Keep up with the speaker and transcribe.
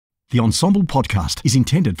The Ensombl podcast is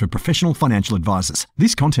intended for professional financial advisors.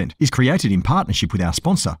 This content is created in partnership with our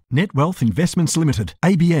sponsor, Net Wealth Investments Limited,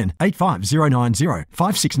 ABN 85090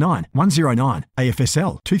 569 109,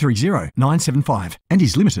 AFSL 230975, and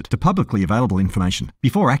is limited to publicly available information.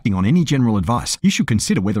 Before acting on any general advice, you should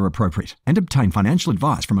consider whether appropriate and obtain financial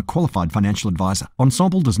advice from a qualified financial advisor.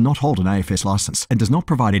 Ensombl does not hold an AFS license and does not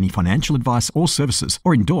provide any financial advice or services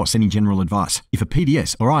or endorse any general advice. If a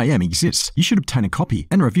PDS or IM exists, you should obtain a copy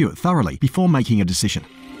and review it thoroughly before making a decision.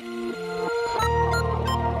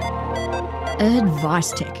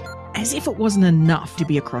 AdviceTech. As if it wasn't enough to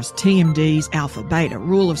be across TMDs, alpha, beta,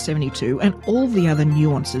 rule of 72, and all the other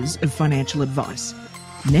nuances of financial advice.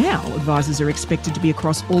 Now, advisors are expected to be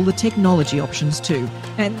across all the technology options too,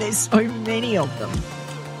 and there's so many of them.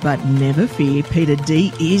 But never fear, Peita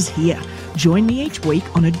D is here. Join me each week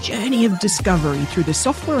on a journey of discovery through the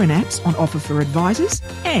software and apps on offer for advisors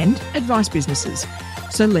and advice businesses.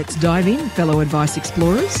 So let's dive in, fellow advice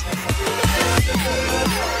explorers.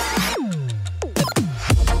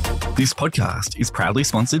 This podcast is proudly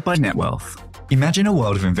sponsored by NetWealth. Imagine a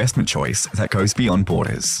world of investment choice that goes beyond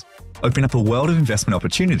borders. Open up a world of investment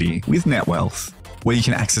opportunity with NetWealth, where you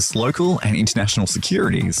can access local and international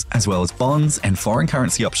securities, as well as bonds and foreign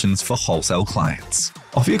currency options for wholesale clients.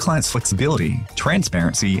 Offer your clients flexibility,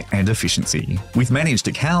 transparency, and efficiency with managed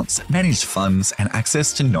accounts, managed funds, and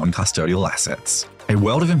access to non-custodial assets. A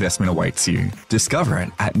world of investment awaits you. Discover it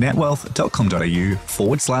at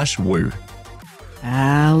netwealth.com.au/woo.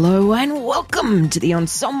 Hello and welcome to the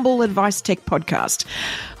Ensombl AdviceTech podcast.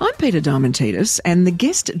 I'm Peita Diamantidis, and the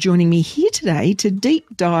guest joining me here today to deep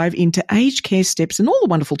dive into aged care steps and all the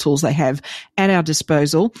wonderful tools they have at our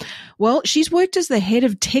disposal. Well, she's worked as the head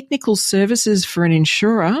of technical services for an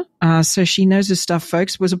insurer, so she knows her stuff,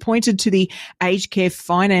 folks. Was appointed to the Aged Care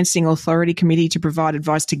Financing Authority Committee to provide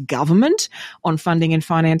advice to government on funding and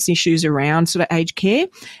finance issues around sort of aged care,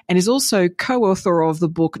 and is also co-author of the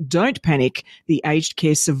book Don't Panic, the Aged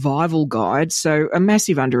Care Survival Guide. So a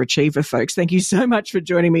massive underachiever, folks. Thank you so much for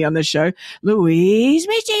joining me on the show. Louise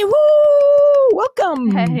Biti, woo! Welcome.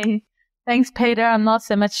 Hey, thanks, Peter. I'm not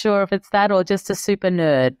so much sure if it's that or just a super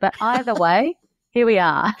nerd, but either way, here we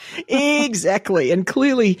are. Exactly. And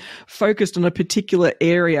clearly focused on a particular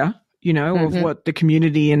area, you know, of what the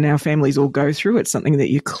community and our families all go through. It's something that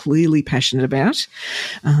you're clearly passionate about,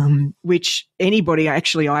 which anybody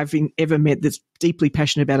actually I've ever met that's deeply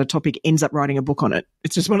passionate about a topic ends up writing a book on it.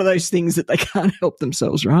 It's just one of those things that they can't help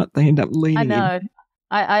themselves, right? They end up leaning in. I know.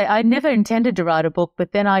 I never intended to write a book,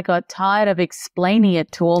 but then I got tired of explaining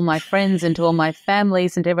it to all my friends and to all my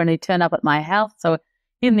families and to everyone who turned up at my house. So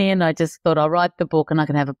in the end, I just thought I'll write the book and I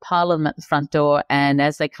can have a pile of them at the front door. And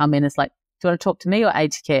as they come in, it's like, do you want to talk to me or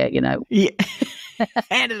aged care? You know, yeah.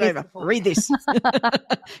 Hand it over. Read this.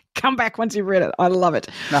 Come back once you've read it. I love it.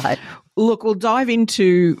 Right. Look, we'll dive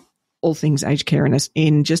into all things aged care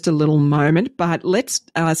in just a little moment, but let's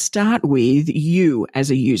start with you as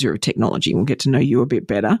a user of technology. We'll get to know you a bit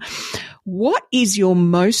better. What is your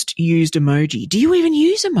most used emoji? Do you even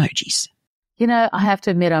use emojis? You know, I have to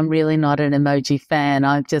admit I'm really not an emoji fan.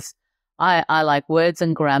 I like words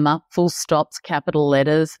and grammar, full stops, capital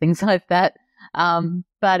letters, things like that.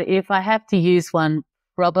 But if I have to use one,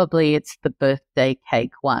 probably it's the birthday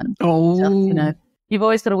cake one. Oh. Just, you know, you've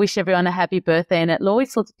always got to wish everyone a happy birthday, and it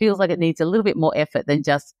always feels like it needs a little bit more effort than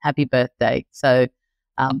just happy birthday. So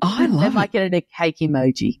I love might get a cake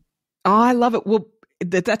emoji. I love it. Well,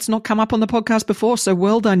 that's not come up on the podcast before, so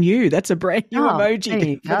well done you. That's a brand new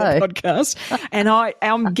emoji for the podcast. And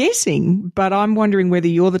I'm guessing, but I'm wondering whether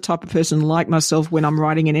you're the type of person like myself when I'm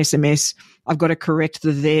writing an SMS, I've got to correct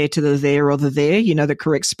the there to the there or the there, you know, the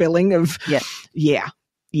correct spelling of, yeah.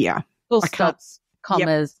 Full stops,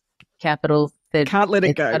 commas, capitals. Can't let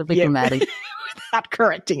it go. That'll be dramatic. Without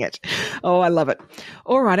correcting it. Oh, I love it.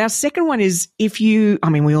 All right. Our second one is we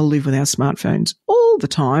all live with our smartphones all the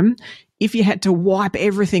time. If you had to wipe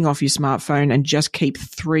everything off your smartphone and just keep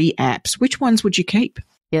 3 apps, which ones would you keep?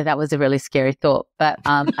 Yeah, that was a really scary thought, but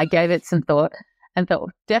I gave it some thought and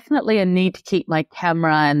thought definitely a need to keep my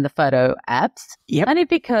camera and the photo apps. Yep. Only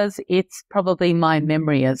because it's probably my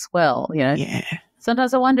memory as well, you know. Yeah.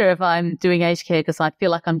 Sometimes I wonder if I'm doing aged care because I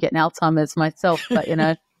feel like I'm getting Alzheimer's myself, but, you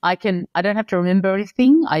know, I don't have to remember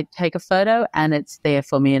everything. I take a photo and it's there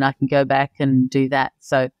for me and I can go back and do that.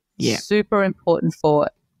 So super important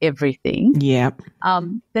for everything. Yeah.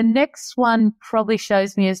 The next one probably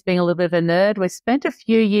shows me as being a little bit of a nerd. We spent a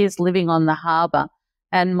few years living on the harbour,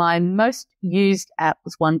 and my most used app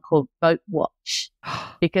was one called Boat Watch,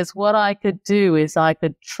 because what I could do is I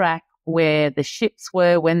could track where the ships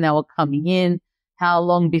were, when they were coming in, how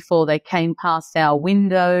long before they came past our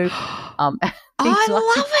window. things I like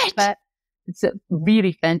love it. that. It's a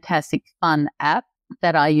really fantastic, fun app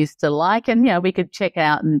that I used to like. And, we could check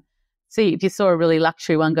out and see if you saw a really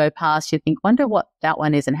luxury one go past, you think, wonder what that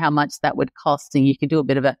one is and how much that would cost. And you could do a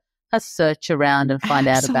bit of a search around and find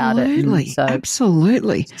out about it. Absolutely. So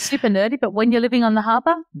Absolutely. super nerdy, but when you're living on the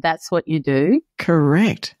harbour, that's what you do.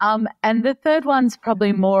 Correct. And the third one's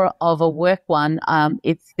probably more of a work one.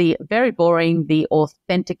 It's the very boring, the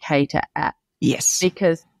Authenticator app. Yes.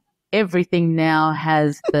 Because everything now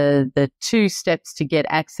has the 2 steps to get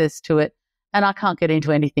access to it. And I can't get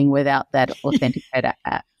into anything without that Authenticator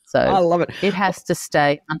app. So I love it. It has to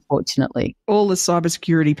stay, unfortunately. All the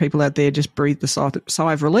cybersecurity people out there just breathe the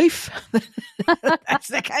sigh of relief. That's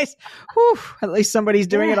the case. Whew, at least somebody's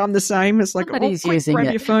doing it. I'm the same. It's like, Somebody's quick, using grab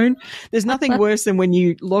it. your phone. There's nothing worse than when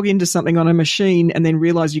you log into something on a machine and then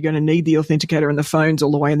realize you're going to need the authenticator and the phone's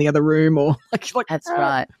all the way in the other room. Or like That's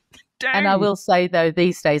right. Dang. And I will say, though,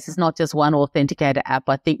 these days it's not just one Authenticator app.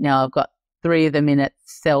 I think now I've got 3 of them in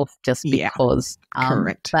itself just because.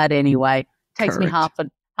 Correct. But anyway, takes me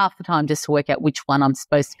Correct. half the time just to work out which one I'm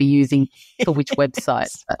supposed to be using for which website.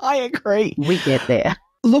 But I agree. we get there.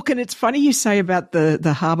 Look, and it's funny you say about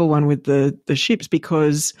the harbour one with the ships,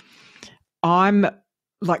 because I'm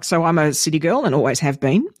a city girl and always have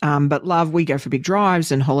been, but we go for big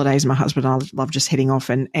drives and holidays. My husband and I love just heading off.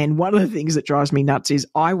 And one of the things that drives me nuts is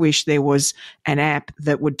I wish there was an app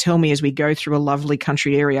that would tell me as we go through a lovely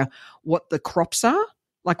country area what the crops are.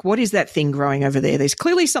 Like, what is that thing growing over there? There's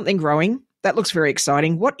clearly something growing. That looks very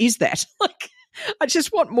exciting. What is that? Like, I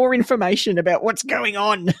just want more information about what's going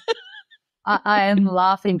on. I am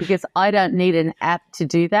laughing because I don't need an app to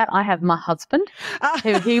do that. I have my husband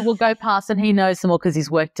who he will go past and he knows them all because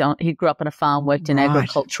he grew up on a farm, worked in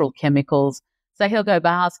agricultural chemicals. So he'll go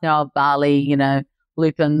past, barley,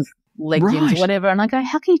 lupins, legumes, whatever. And I go,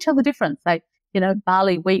 how can you tell the difference? Like,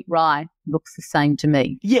 barley, wheat, rye looks the same to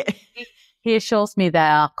me. Yeah. He assures me they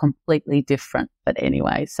are completely different. But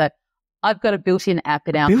anyway, so I've got a built-in app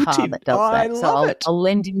in our car that does that. So I'll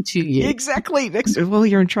lend him to you. Exactly. Well,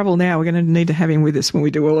 you're in trouble now. We're going to need to have him with us when we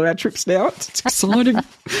do all of our trips now. It's exciting.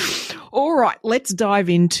 All right, let's dive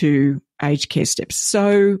into aged care steps.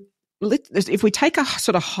 So if we take a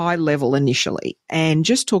sort of high level initially and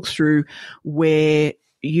just talk through where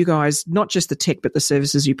you guys, not just the tech, but the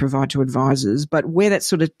services you provide to advisors, but where that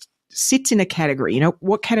sort of sits in a category.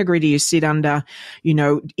 What category do you sit under?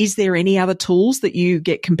 Is there any other tools that you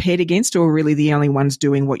get compared against, or really the only ones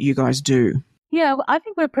doing what you guys do? Yeah, I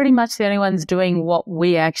think we're pretty much the only ones doing what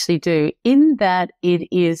we actually do, in that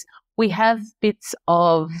we have bits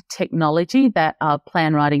of technology that are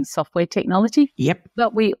plan writing software technology. Yep.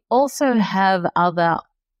 But we also have other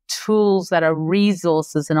tools that are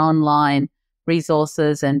resources and online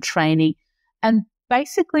resources and training. And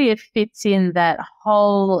basically, it fits in that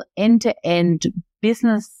whole end-to-end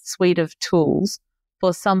business suite of tools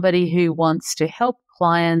for somebody who wants to help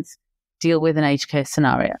clients deal with an aged care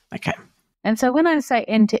scenario. Okay. And so when I say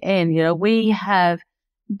end-to-end, we have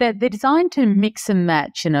they're designed to mix and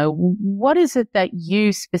match. What is it that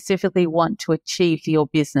you specifically want to achieve for your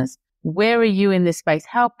business? Where are you in this space?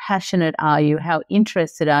 How passionate are you? How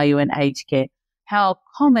interested are you in aged care? How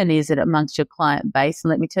common is it amongst your client base? And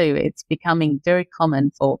let me tell you, it's becoming very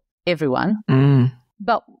common for everyone. Mm.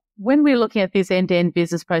 But when we're looking at this end-to-end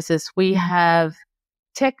business process, we have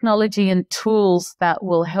technology and tools that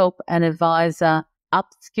will help an advisor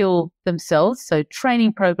upskill themselves. So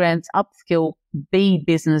training programs, upskill, be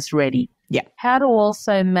business ready. Yeah. How to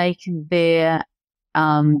also make their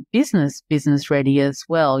business ready as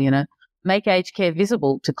well, make aged care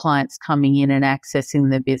visible to clients coming in and accessing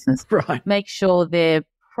their business. Right. Make sure their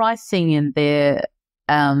pricing and their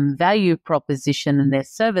value proposition and their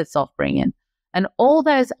service offering and all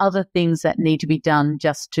those other things that need to be done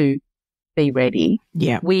just to be ready.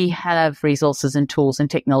 Yeah. We have resources and tools and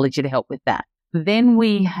technology to help with that. Then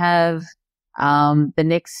we have the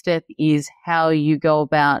next step is how you go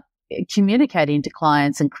about communicating to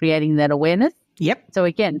clients and creating that awareness. Yep. So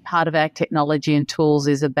again, part of our technology and tools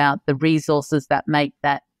is about the resources that make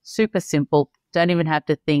that super simple. Don't even have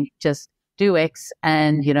to think, just do X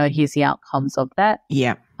and, here's the outcomes of that.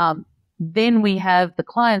 Yeah. Then we have the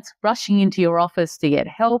clients rushing into your office to get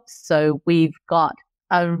help. So we've got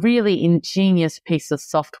a really ingenious piece of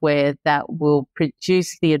software that will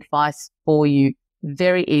produce the advice for you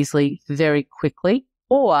very easily, very quickly.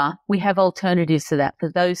 Or we have alternatives to that.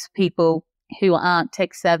 For those people who aren't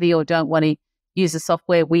tech savvy or don't want to use the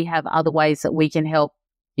software, we have other ways that we can help.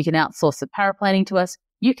 You can outsource the paraplanning to us.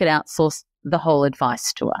 You can outsource the whole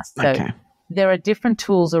advice to us. So there are different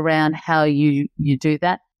tools around how you do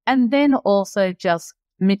that. And then also just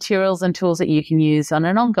materials and tools that you can use on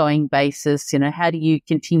an ongoing basis. How do you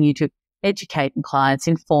continue to educate clients,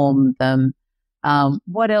 inform them?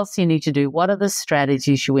 What else you need to do? What are the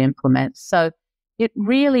strategies you implement? So it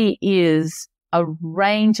really is a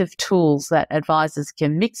range of tools that advisors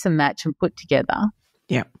can mix and match and put together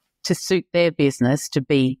to suit their business, to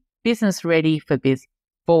be business ready for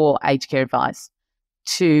aged care advice,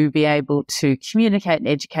 to be able to communicate and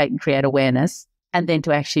educate and create awareness, and then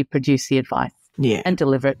to actually produce the advice and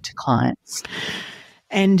deliver it to clients.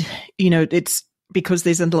 And, it's because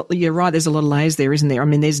you're right, there's a lot of layers there, isn't there? I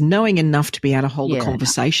mean, there's knowing enough to be able to hold a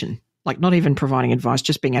conversation, like not even providing advice,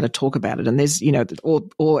 just being able to talk about it. And there's,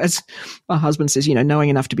 or as my husband says, knowing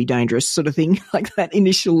enough to be dangerous sort of thing, like that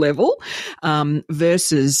initial level,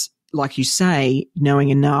 versus, like you say, knowing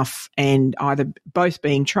enough and either both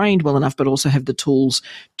being trained well enough, but also have the tools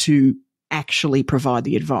to actually provide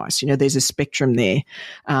the advice. There's a spectrum there,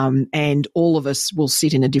 and all of us will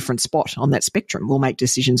sit in a different spot on that spectrum. We'll make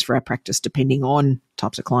decisions for our practice depending on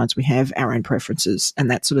types of clients we have, our own preferences, and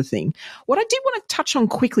that sort of thing. What I did want to touch on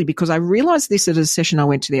quickly, because I realised this at a session I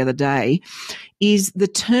went to the other day, is the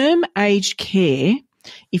term aged care.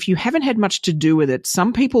 If you haven't had much to do with it,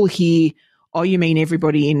 some people hear, oh, you mean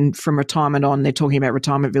everybody in from retirement on, they're talking about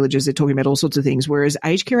retirement villages, they're talking about all sorts of things, whereas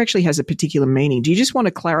aged care actually has a particular meaning. Do you just want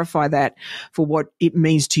to clarify that for what it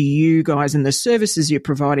means to you guys and the services you're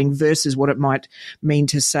providing versus what it might mean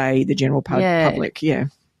to, say, the general public? Yeah.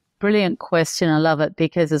 Brilliant question. I love it,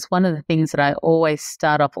 because it's one of the things that I always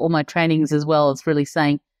start off all my trainings as well, is really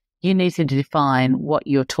saying you need to define what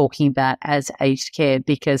you're talking about as aged care,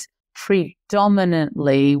 because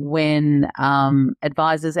predominantly when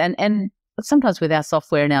advisors and sometimes with our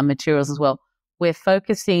software and our materials as well, we're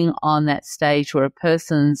focusing on that stage where a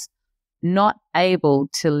person's not able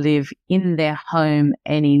to live in their home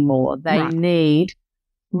anymore. They need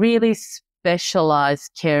really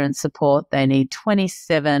specialized care and support. They need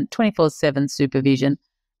 24/7 supervision,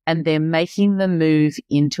 and they're making the move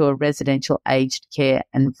into a residential aged care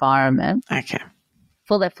environment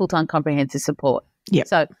for that full-time comprehensive support.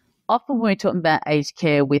 So often when we're talking about aged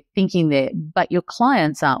care, we're thinking there, but your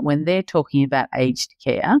clients aren't when they're talking about aged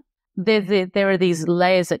care. There are these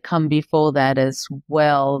layers that come before that as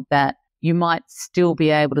well, that you might still be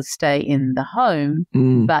able to stay in the home,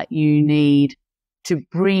 but you need to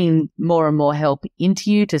bring more and more help into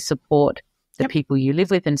you to support the people you live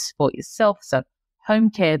with and support yourself. So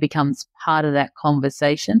home care becomes part of that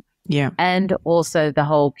conversation. And also the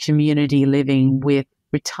whole community living with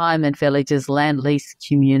retirement villages, land lease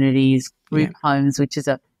communities, group homes, which is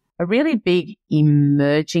a really big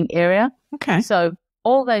emerging area. So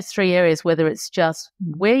all those three areas, whether it's just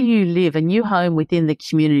where you live, a new home within the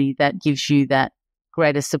community that gives you that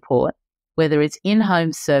greater support, whether it's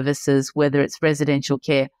in-home services, whether it's residential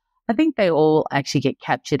care, I think they all actually get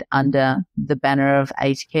captured under the banner of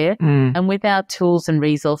aged care. And with our tools and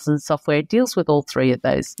resources and software, it deals with all three of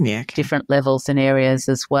those different levels and areas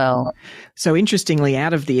as well. So interestingly,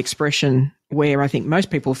 out of the expression where I think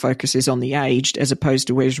most people focus is on the aged, as opposed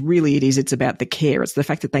to whereas really it's about the care. It's the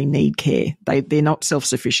fact that they need care. They're not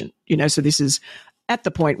self-sufficient, so this is at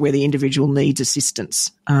the point where the individual needs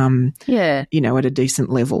assistance, at a decent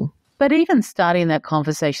level. But even starting that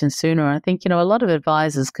conversation sooner, I think, a lot of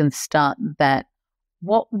advisors can start that.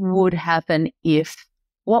 What would happen if?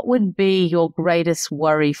 What would be your greatest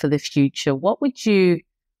worry for the future? What would you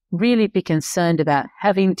really be concerned about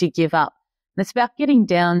having to give up? And it's about getting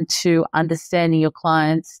down to understanding your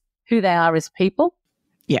clients, who they are as people,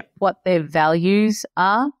 what their values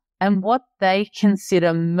are, and what they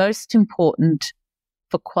consider most important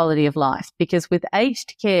for quality of life. Because with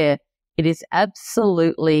aged care, it is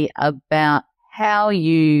absolutely about how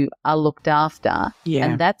you are looked after.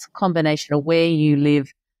 And that's a combination of where you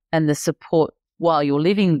live and the support while you're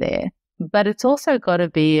living there. But it's also got to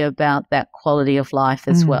be about that quality of life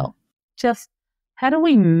as well. Just how do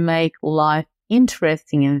we make life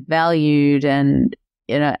interesting and valued, and,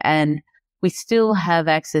 and we still have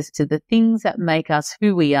access to the things that make us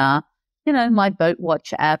who we are, my Boat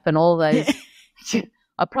Watch app and all those.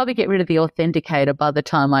 I'll probably get rid of the authenticator by the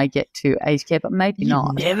time I get to aged care, but maybe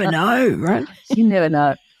not. You never know, right? You never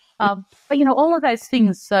know. But, all of those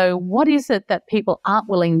things. So what is it that people aren't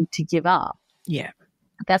willing to give up?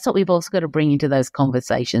 That's what we've also got to bring into those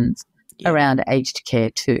conversations around aged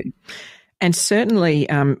care too. And certainly,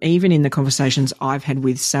 even in the conversations I've had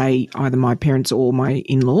with, say, either my parents or my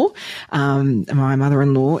in-law, my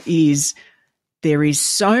mother-in-law, is there is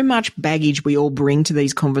so much baggage we all bring to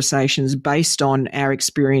these conversations based on our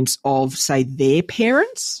experience of, say, their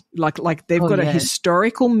parents. Like they've got a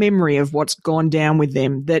historical memory of what's gone down with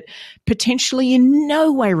them that potentially in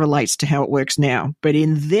no way relates to how it works now. But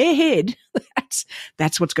in their head,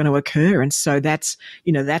 that's what's going to occur. And so that's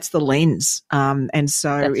the lens. And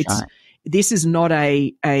so this is not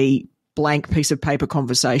a blank piece of paper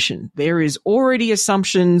conversation. There is already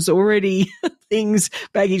assumptions, already things,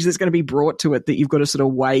 baggage that's going to be brought to it that you've got to sort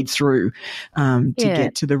of wade through to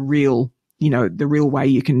get to the real way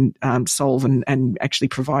you can solve and actually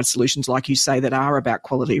provide solutions, like you say, that are about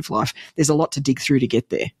quality of life. There's a lot to dig through to get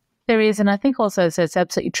there. There is, and I think also so it's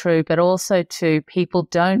absolutely true, but also too, people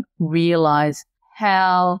don't realise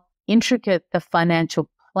how intricate the financial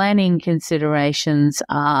planning considerations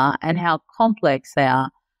are and how complex they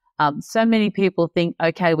are. So many people think,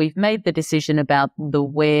 okay, we've made the decision about the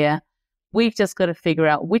where. We've just got to figure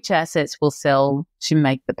out which assets we'll sell to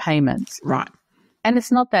make the payments. Right. And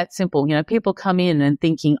it's not that simple. People come in and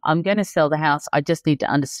thinking, I'm going to sell the house. I just need to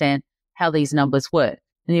understand how these numbers work.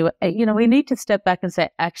 And, we need to step back and say,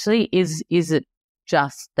 actually, is it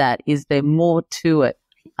just that? Is there more to it?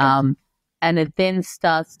 And it then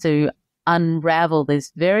starts to unravel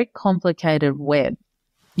this very complicated web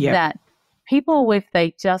that people, if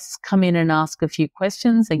they just come in and ask a few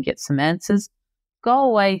questions and get some answers, go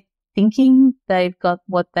away thinking they've got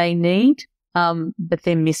what they need, but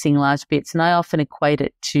they're missing large bits. And I often equate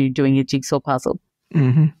it to doing a jigsaw puzzle.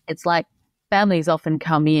 Mm-hmm. It's like families often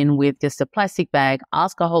come in with just a plastic bag,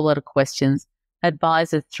 ask a whole lot of questions.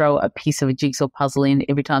 Advisors throw a piece of a jigsaw puzzle in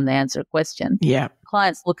every time they answer a question. Yeah.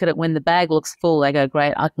 Clients look at it when the bag looks full. They go,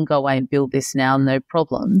 great, I can go away and build this now, no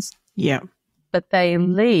problems. Yeah. But they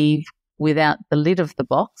leave without the lid of the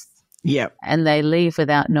box. Yeah. And they leave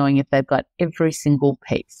without knowing if they've got every single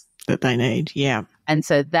piece that they need. Yeah. And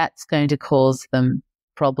so that's going to cause them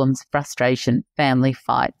problems, frustration, family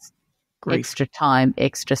fights, grief, extra time,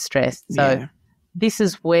 extra stress. So this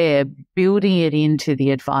is where building it into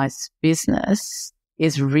the advice business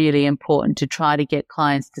is really important, to try to get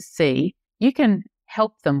clients to see you can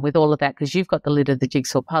help them with all of that because you've got the lid of the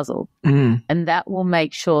jigsaw puzzle. Mm. And that will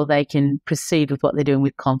make sure they can proceed with what they're doing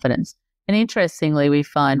with confidence. And interestingly, we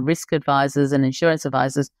find risk advisors and insurance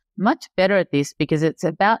advisors much better at this because it's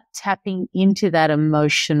about tapping into that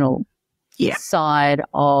emotional side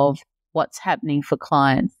of what's happening for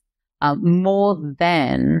clients more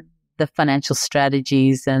than the financial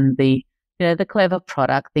strategies and the clever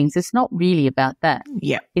product things. It's not really about that.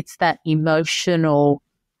 Yeah. It's that emotional,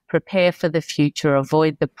 prepare for the future,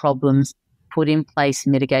 avoid the problems, put in place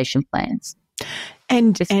mitigation plans.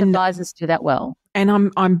 And advisors do that well.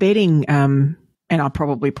 And I'm betting, and I'll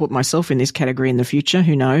probably put myself in this category in the future,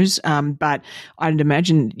 who knows, but I'd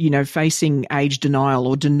imagine, facing age denial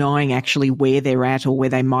or denying actually where they're at or where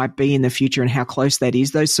they might be in the future and how close that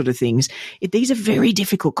is, those sort of things. These are very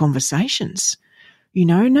difficult conversations.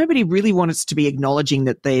 Nobody really wants to be acknowledging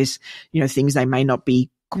that there's, things they may not be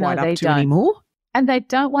quite up to anymore. And they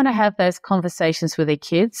don't want to have those conversations with their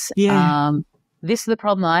kids. Yeah. This is the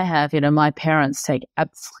problem I have. My parents take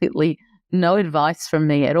absolutely no advice from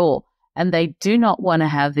me at all. And they do not want to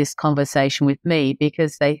have this conversation with me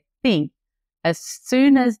because they think as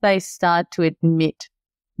soon as they start to admit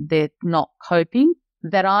they're not coping,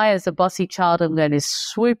 that I, as a bossy child, am going to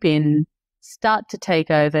swoop in, start to take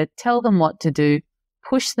over, tell them what to do,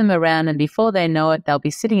 push them around, and before they know it, they'll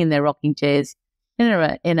be sitting in their rocking chairs in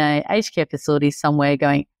a aged care facility somewhere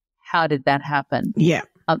going, how did that happen? Yeah.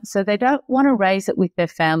 So they don't want to raise it with their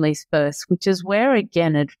families first, which is where,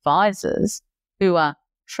 again, advisors who are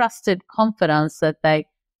trusted confidants that they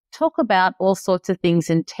talk about all sorts of things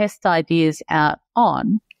and test ideas out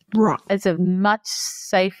on. Right. It's a much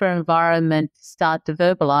safer environment to start to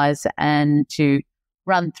verbalize and to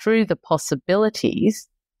run through the possibilities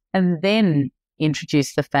and then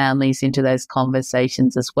introduce the families into those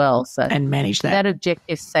conversations as well. So and manage that. That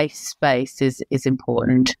objective safe space is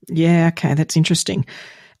important. Yeah, okay, that's interesting.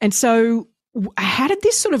 And so how did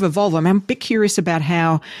this sort of evolve? I'm a bit curious about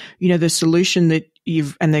how, the solution that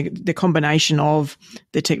you've and the combination of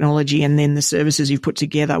the technology and then the services you've put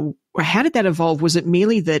together, how did that evolve? Was it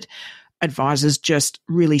merely that advisors just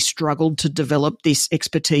really struggled to develop this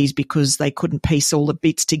expertise because they couldn't piece all the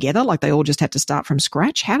bits together, like they all just had to start from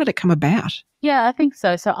scratch? How did it come about? Yeah, I think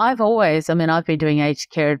so. So I've been doing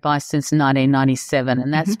aged care advice since 1997,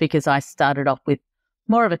 and that's because I started off with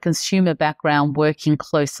more of a consumer background, working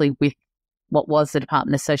closely with what was the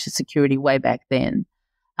Department of Social Security way back then.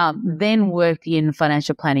 Then worked in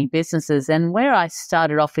financial planning businesses, and where I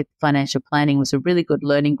started off with financial planning was a really good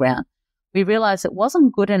learning ground. We realized it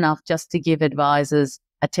wasn't good enough just to give advisors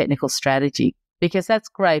a technical strategy. because that's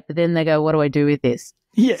great. But then they go, what do I do with this?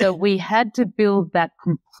 Yeah. So we had to build that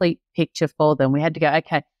complete picture for them. We had to go,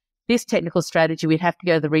 okay, this technical strategy, we'd have to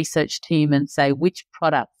go to the research team and say, which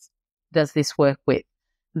products does this work with?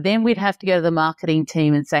 Then we'd have to go to the marketing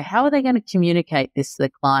team and say, how are they going to communicate this to the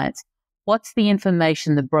clients? What's the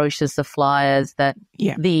information, the brochures, the flyers,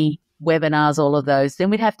 the webinars, all of those? Then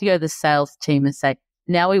we'd have to go to the sales team and say,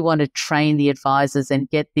 now we want to train the advisors and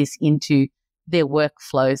get this into their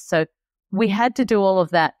workflows. So we had to do all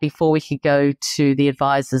of that before we could go to the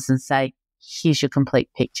advisors and say, here's your complete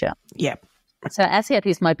picture. Yeah. So Asiat,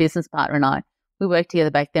 who's my business partner, and I, we worked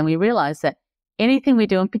together back then. We realized that anything we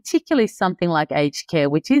do, and particularly something like aged care,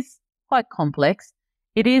 which is quite complex,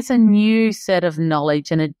 it is a new set of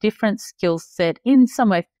knowledge and a different skill set. In some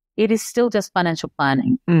way, it is still just financial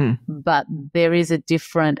planning, but there is a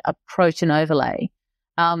different approach and overlay.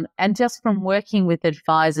 And just from working with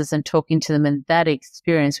advisors and talking to them and that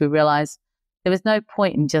experience, we realized there was no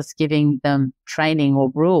point in just giving them training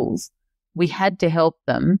or rules. We had to help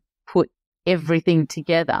them put everything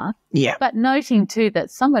together. Yeah. But noting too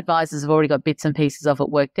that some advisors have already got bits and pieces of it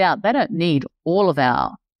worked out. They don't need all of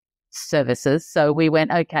our services. So we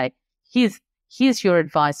went, okay, here's your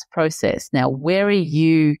advice process. Now, where are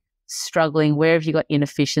you struggling? Where have you got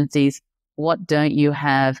inefficiencies? What don't you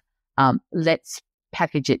have? Let's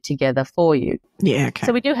package it together for you. Yeah. Okay.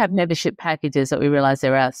 So we do have membership packages that we realize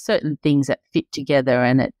there are certain things that fit together,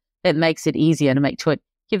 and it makes it easier to make choice.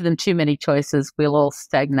 Give them too many choices, we'll all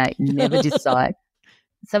stagnate and never decide.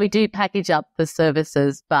 So we do package up the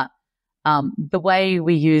services, but the way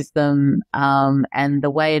we use them and the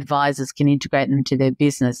way advisors can integrate them into their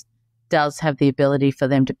business does have the ability for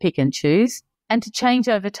them to pick and choose and to change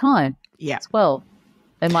over time as well.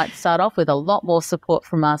 They might start off with a lot more support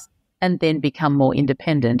from us and then become more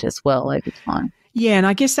independent as well over time. Yeah, and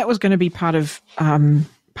I guess that was going to be part of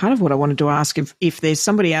what I wanted to ask. If there's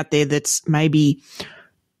somebody out there that's maybe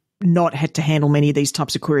not had to handle many of these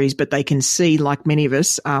types of queries, but they can see, like many of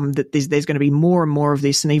us, that there's going to be more and more of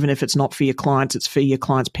this. And even if it's not for your clients, it's for your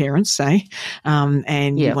clients' parents, say,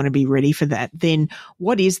 and you want to be ready for that. Then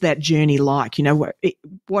what is that journey like? You know,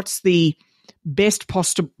 what's the best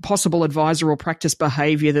possible advisor or practice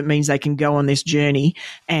behavior that means they can go on this journey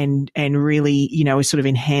and really, you know, sort of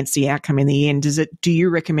enhance the outcome in the end? Do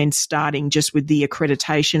you recommend starting just with the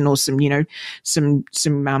accreditation or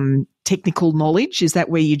some technical knowledge? Is that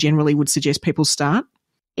where you generally would suggest people start?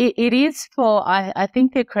 It is for, I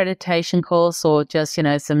think, the accreditation course, or just, you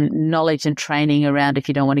know, some knowledge and training around, if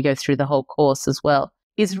you don't want to go through the whole course as well,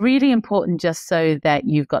 is really important, just so that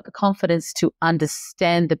you've got the confidence to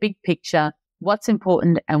understand the big picture, what's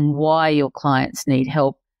important and why your clients need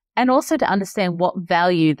help, and also to understand what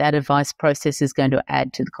value that advice process is going to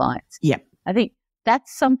add to the clients. Yeah. I think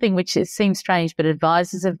that's something which it seems strange, but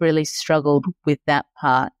advisors have really struggled with that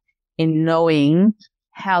part in knowing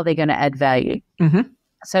how they're going to add value. Mm-hmm.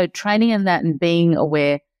 So training in that and being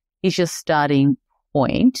aware is your starting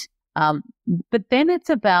point. But then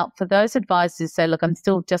it's about, for those advisors who say, look,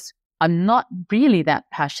 I'm not really that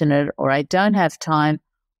passionate, or I don't have time,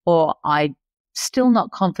 or I still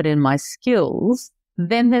not confident in my skills,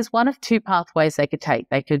 then there's one of two pathways they could take.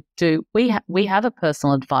 They could do, we have a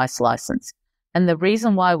personal advice license. And the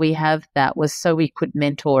reason why we have that was so we could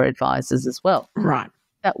mentor advisors as well. Right.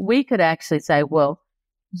 That we could actually say, well,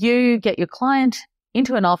 you get your client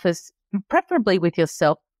into an office, preferably with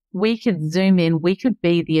yourself. We could Zoom in. We could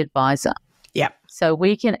be the advisor. Yeah. So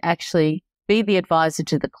we can actually be the advisor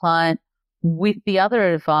to the client with the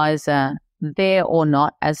other advisor there or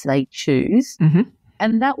not as they choose. Mm-hmm.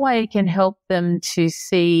 And that way it can help them to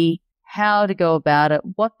see how to go about it,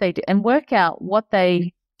 what they do, and work out what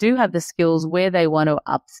they do have the skills, where they want to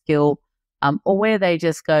upskill, or where they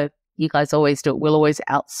just go, you guys always do it, we'll always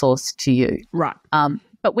outsource to you. Right.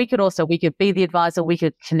 But we could be the advisor, we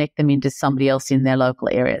could connect them into somebody else in their local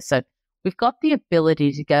area. So we've got the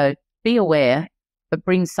ability to go, be aware, but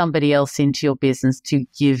bring somebody else into your business to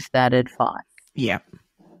give that advice. Yeah.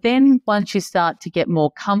 Then once you start to get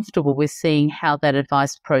more comfortable with seeing how that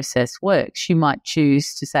advice process works, you might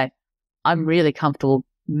choose to say, I'm really comfortable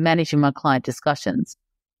managing my client discussions,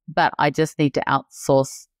 but I just need to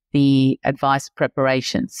outsource the advice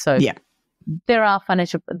preparation. So there are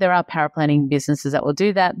paraplanning businesses that will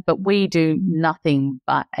do that, but we do nothing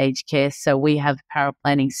but aged care. So we have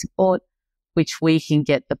paraplanning support, which we can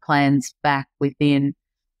get the plans back within,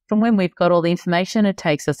 from when we've got all the information, it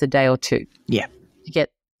takes us a day or two to get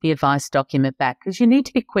the advice document back, because you need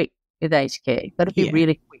to be quick with aged care. You've got to be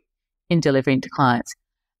really quick in delivering to clients.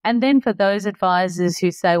 And then for those advisors who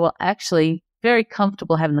say, well, actually very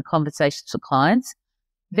comfortable having the conversations with clients,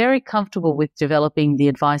 very comfortable with developing the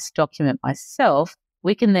advice document myself,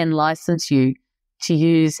 we can then license you to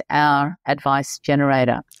use our advice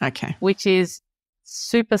generator. Okay. Which is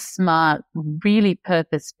super smart, really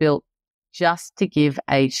purpose-built just to give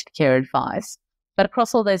aged care advice. But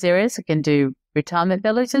across all those areas, it can do retirement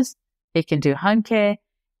villages, it can do home care,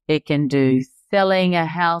 it can do selling a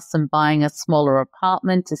house and buying a smaller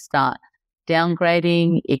apartment to start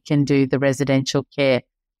downgrading, it can do the residential care,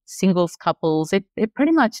 singles, couples. It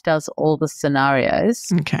pretty much does all the scenarios.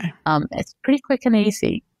 Okay. It's pretty quick and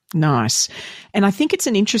easy. Nice. And I think it's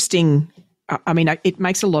an interesting, it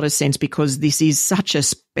makes a lot of sense because this is such a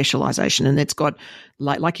specialization and it's got,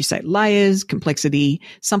 like you say, layers, complexity,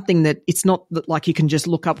 something that it's not that like you can just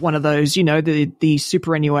look up one of those, the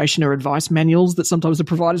superannuation or advice manuals that sometimes the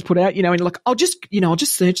providers put out, and you're like, I'll just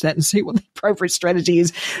search that and see what the appropriate strategy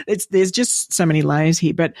is. There's just so many layers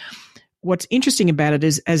here. But what's interesting about it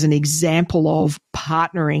is as an example of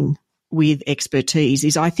partnering with expertise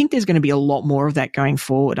is I think there's going to be a lot more of that going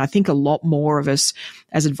forward. I think a lot more of us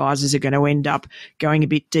as advisors are going to end up going a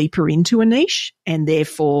bit deeper into a niche, and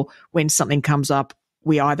therefore when something comes up,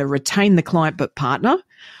 we either retain the client but partner,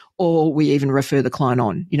 or we even refer the client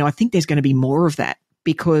on. I think there's going to be more of that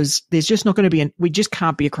because there's just not going to be, we just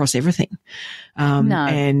can't be across everything. No.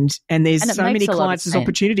 And there's so many clients as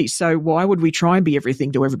opportunities. So why would we try and be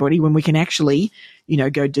everything to everybody when we can actually,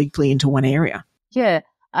 go deeply into one area? Yeah.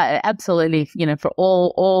 Absolutely, for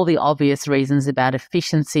all the obvious reasons about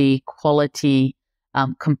efficiency, quality,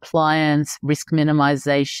 compliance, risk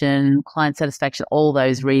minimization, client satisfaction, all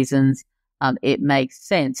those reasons, it makes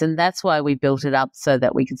sense. And that's why we built it up so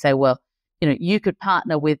that we can say, well, you could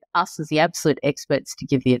partner with us as the absolute experts to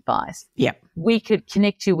give the advice. Yeah. We could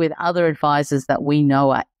connect you with other advisors that we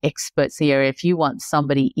know are experts in the area. If you want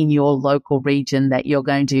somebody in your local region that you're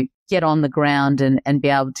going to get on the ground and be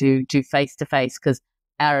able to do face-to-face, because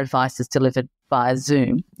our advice is delivered via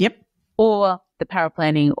Zoom. Yep. Or the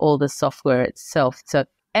paraplanning or the software itself. So,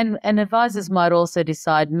 and advisors might also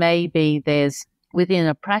decide maybe there's within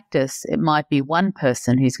a practice, it might be one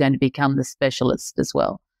person who's going to become the specialist as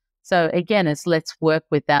well. So again, let's work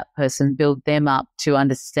with that person, build them up to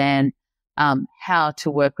understand how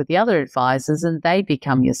to work with the other advisors, and they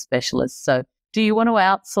become your specialists. So do you want to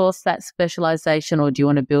outsource that specialization, or do you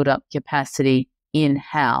want to build up capacity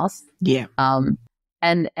in-house? Yeah.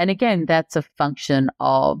 And again, that's a function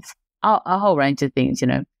of a whole range of things.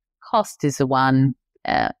 Cost is the one,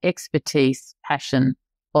 expertise, passion,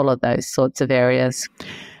 all of those sorts of areas.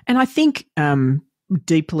 And I think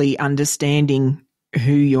deeply understanding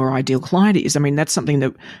who your ideal client is. I mean, that's something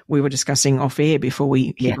that we were discussing off air before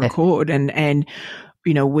we hit record. And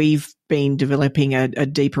we've been developing a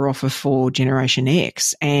deeper offer for Generation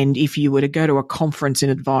X. And if you were to go to a conference in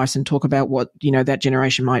advice and talk about what, that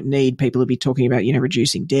generation might need, people would be talking about,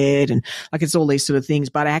 reducing debt and it's all these sort of things.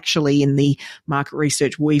 But actually in the market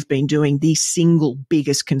research we've been doing, the single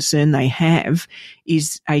biggest concern they have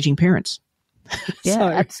is aging parents. Yeah, So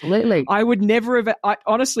absolutely. I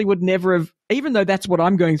honestly would never have, even though that's what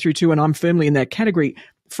I'm going through too, and I'm firmly in that category,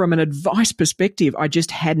 from an advice perspective, I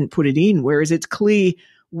just hadn't put it in. Whereas it's clear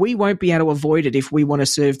we won't be able to avoid it if we want to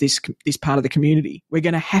serve this part of the community. We're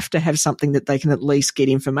going to have something that they can at least get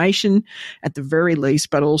information at the very least,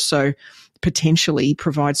 but also potentially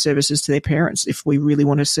provide services to their parents if we really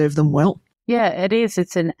want to serve them well. Yeah, it is.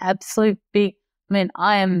 It's an absolute big,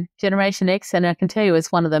 I am Generation X, and I can tell you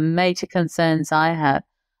it's one of the major concerns I have.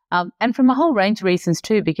 And from a whole range of reasons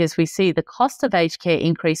too, because we see the cost of aged care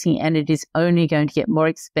increasing and it is only going to get more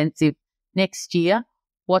expensive next year.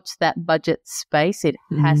 Watch that budget space. It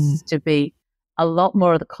has to be a lot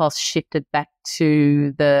more of the cost shifted back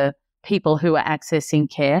to the people who are accessing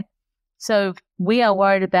care. So we are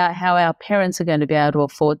worried about how our parents are going to be able to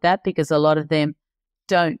afford that, because a lot of them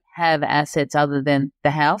don't have assets other than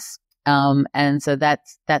the house. And so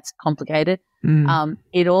that's complicated.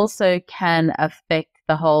 It also can affect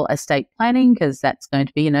the whole estate planning, because that's going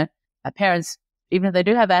to be, our parents, even if they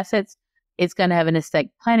do have assets, it's going to have an estate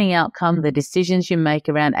planning outcome. The decisions you make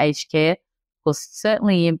around aged care will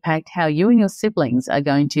certainly impact how you and your siblings are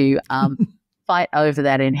going to fight over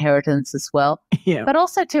that inheritance as well. Yeah. But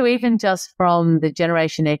also too, even just from the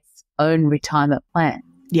Generation X own retirement plan.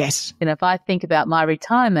 Yes. If I think about my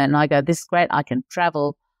retirement and I go, this is great, I can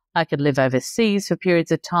travel, I could live overseas for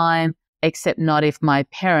periods of time, except not if my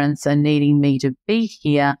parents are needing me to be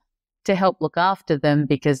here to help look after them,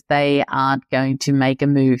 because they aren't going to make a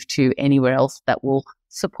move to anywhere else that will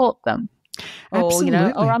support them.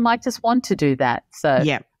 Absolutely. Or I might just want to do that. So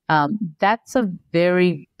that's a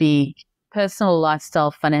very big personal lifestyle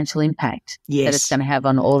financial impact that it's going to have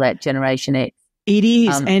on all that Generation X. It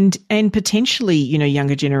is, and potentially,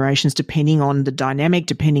 younger generations, depending on the dynamic,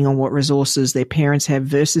 depending on what resources their parents have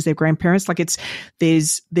versus their grandparents. Like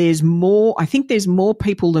there's more. I think there's more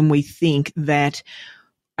people than we think that,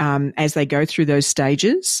 as they go through those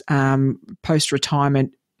stages,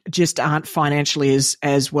 post-retirement, just aren't financially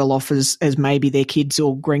as well off as maybe their kids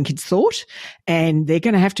or grandkids thought, and they're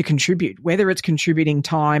going to have to contribute, whether it's contributing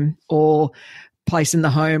time or place in the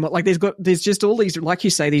home. Like there's just all these, like you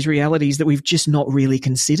say, these realities that we've just not really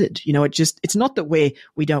considered. It's not that we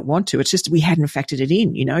don't want to, it's just we hadn't factored it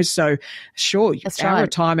in, so sure, our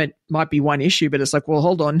retirement might be one issue, but it's like, well,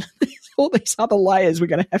 hold on, there's all these other layers we're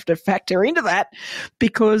going to have to factor into that,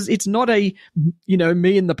 because it's not me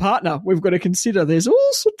and the partner we've got to consider. There's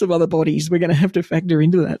all sorts of other bodies we're going to have to factor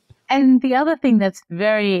into that. And the other thing that's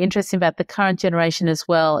very interesting about the current generation as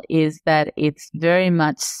well is that it's very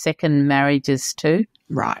much second marriages too.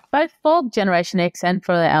 Right. Both for Generation X and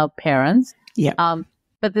for our parents. Yeah.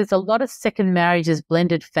 But there's a lot of second marriages,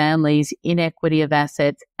 blended families, inequity of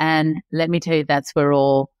assets. And let me tell you, that's where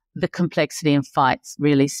all the complexity and fights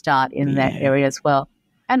really start in that area as well.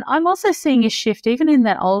 And I'm also seeing a shift, even in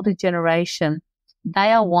that older generation,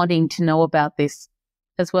 they are wanting to know about this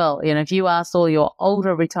as well. If you ask all your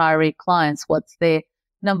older retiree clients what's their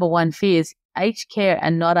number one fears, aged care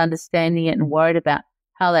and not understanding it and worried about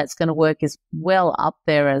how that's going to work is well up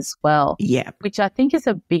there as well. Yeah. Which I think is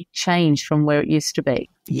a big change from where it used to be.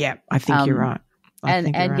 Yeah, I think you're right.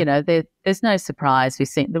 There's no surprise. We've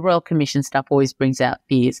seen the Royal Commission stuff always brings out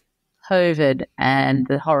fears. COVID and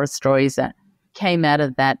the horror stories that came out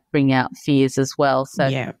of that bring out fears as well. So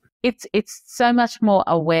yeah. It's so much more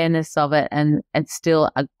awareness of it and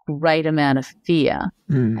still a great amount of fear.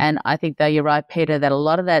 And I think, though, you're right, Peter, that a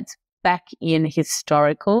lot of that's back in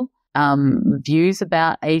historical views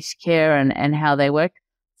about aged care and how they work.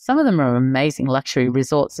 Some of them are amazing luxury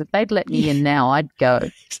resorts. If they'd let me in now, I'd go.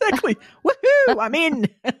 Exactly. Woohoo, I'm in.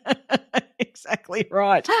 Exactly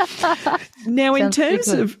right. Now, in terms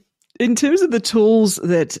of the tools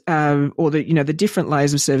that, or the different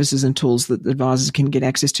layers of services and tools that advisors can get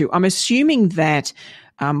access to, I'm assuming that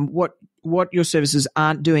what your services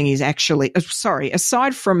aren't doing is actually,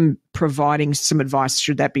 aside from providing some advice,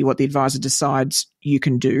 should that be what the advisor decides you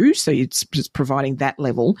can do? So it's just providing that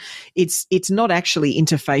level. It's not actually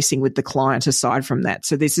interfacing with the client aside from that.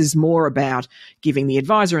 So this is more about giving the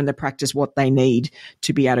advisor and the practice what they need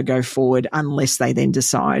to be able to go forward, unless they then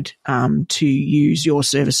decide to use your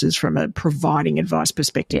services from a providing advice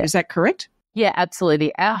perspective. Yeah. Is that correct? Yeah,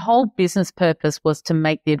 absolutely. Our whole business purpose was to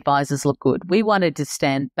make the advisors look good. We wanted to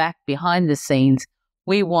stand back behind the scenes.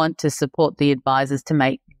 We want to support the advisors to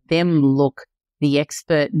make them look the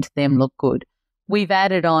expert and them look good. We've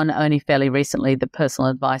added on only fairly recently the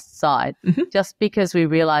personal advice side, just because we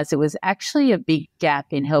realized it was actually a big gap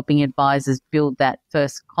in helping advisors build that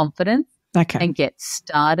first confidence and get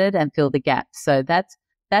started and fill the gap. So that's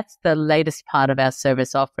the latest part of our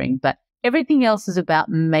service offering. But everything else is about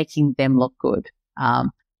making them look good. How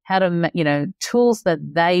to, tools that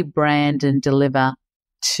they brand and deliver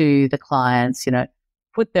to the clients,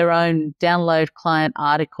 put their own download client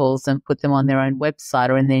articles and put them on their own website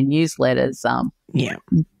or in their newsletters.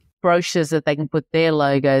 Brochures that they can put their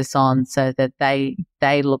logos on so that they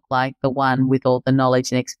look like the one with all the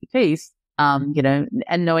knowledge and expertise, and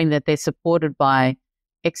knowing that they're supported by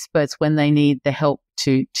experts when they need the help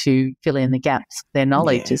to fill in the gaps, their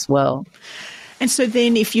knowledge as well. And so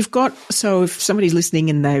then if somebody's listening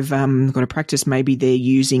and they've got a practice, maybe they're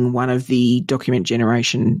using one of the document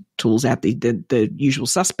generation tools out there, the usual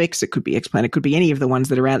suspects, it could be Xplan, it could be any of the ones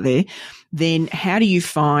that are out there, then how do you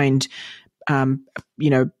find,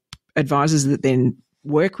 advisors that then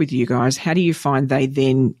work with you guys, how do you find they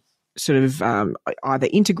then sort of either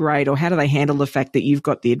integrate, or how do they handle the fact that you've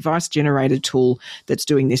got the advice generator tool that's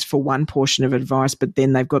doing this for one portion of advice, but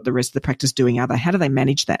then they've got the rest of the practice doing other? How do they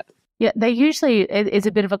manage that? Yeah, they usually, it's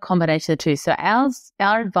a bit of a combination of the two. So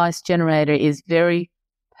our advice generator is very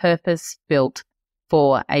purpose-built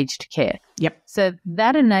for aged care. Yep. So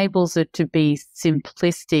that enables it to be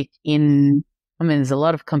simplistic there's a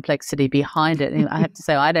lot of complexity behind it. And I have to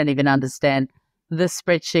say, I don't even understand the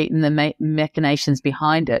spreadsheet and the machinations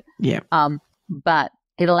behind it. Yeah. But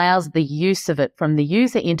it allows the use of it from the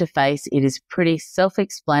user interface. It is pretty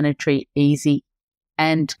self-explanatory, easy,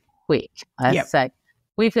 and quick. I say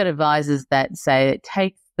we've got advisors that say it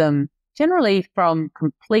takes them generally from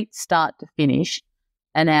complete start to finish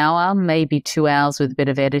an hour, maybe 2 hours with a bit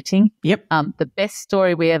of editing. Yep. The best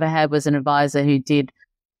story we ever had was an advisor who did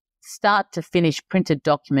start to finish printed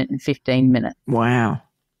document in 15 minutes. Wow.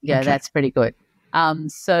 Yeah, okay. That's pretty good.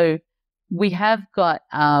 So we have got,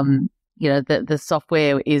 the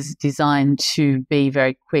software is designed to be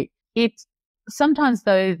very quick. It's sometimes,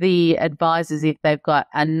 though, the advisors, if they've got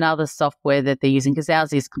another software that they're using, because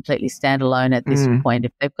ours is completely standalone at this point,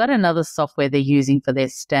 if they've got another software they're using for their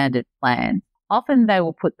standard plan, often they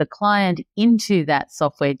will put the client into that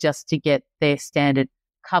software just to get their standard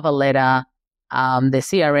cover letter, their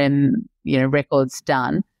CRM, records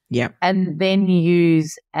done. Yeah. And then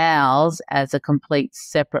use ours as a complete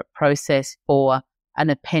separate process for an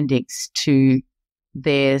appendix to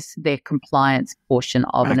their compliance portion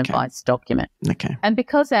of an advice document. Okay. And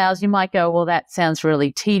because ours, you might go, well, that sounds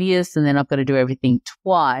really tedious and then I've got to do everything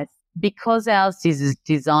twice. Because ours is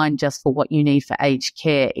designed just for what you need for aged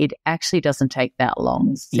care, it actually doesn't take that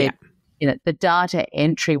long. So, the data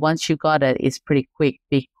entry, once you got it, is pretty quick,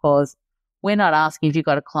 because we're not asking if you've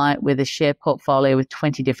got a client with a share portfolio with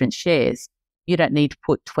 20 different shares. You don't need to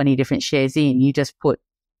put 20 different shares in. You just put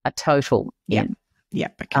a total in.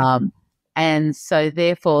 Yep. Okay. And so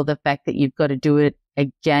therefore the fact that you've got to do it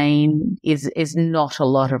again is not a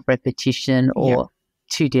lot of repetition or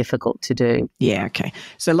too difficult to do. Yeah, okay.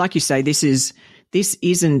 So like you say, this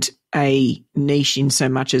isn't a niche in so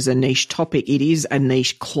much as a niche topic. It is a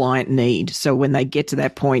niche client need. So when they get to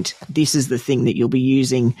that point, this is the thing that you'll be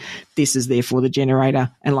using. This is therefore the generator.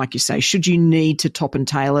 And like you say, should you need to top and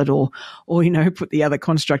tail it or put the other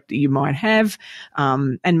construct that you might have,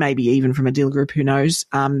 and maybe even from a deal group, who knows,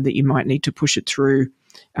 that you might need to push it through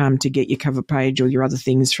to get your cover page or your other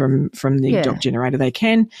things from the doc generator, they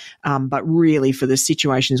can. But really for the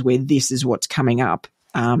situations where this is what's coming up,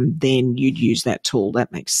 then you'd use that tool.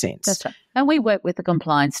 That makes sense. That's right. And we work with the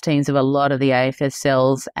compliance teams of a lot of the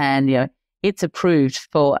AFSLs, and it's approved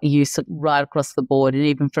for use right across the board, and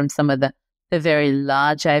even from some of the very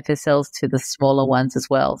large AFSLs to the smaller ones as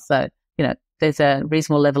well. So, there's a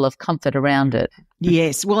reasonable level of comfort around it.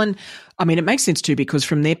 Yes. Well, and I mean, it makes sense too, because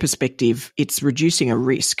from their perspective, it's reducing a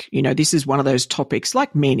risk. This is one of those topics,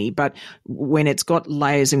 like many, but when it's got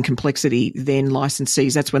layers and complexity, then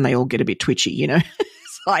licensees, that's when they all get a bit twitchy,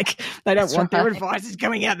 It's like they don't want their advisors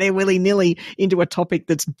going out there willy-nilly into a topic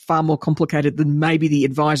that's far more complicated than maybe the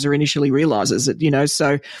advisor initially realizes it,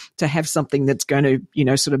 So to have something that's going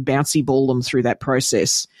to, sort of bouncy ball them through that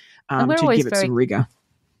process to give it some rigor.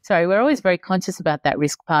 We're always very conscious about that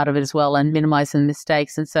risk part of it as well, and minimizing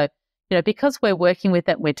mistakes. And so, because we're working with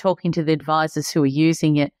it, we're talking to the advisors who are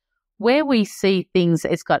using it, where we see things,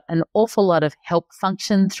 it's got an awful lot of help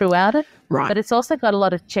function throughout it, right? But it's also got a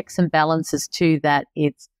lot of checks and balances too, that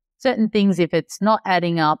it's certain things, if it's not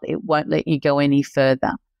adding up, it won't let you go any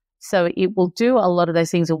further. So it will do a lot of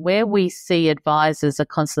those things. And where we see advisors are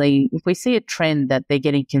constantly, if we see a trend that they're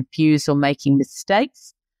getting confused or making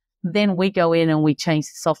mistakes, then we go in and we change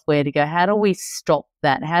the software to go, how do we stop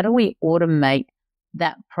that? How do we automate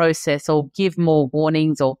that process, or give more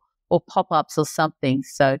warnings or pop-ups or something?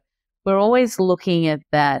 So we're always looking at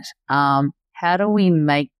that. How do we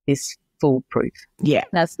make this foolproof? Yeah.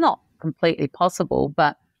 Now, it's not completely possible,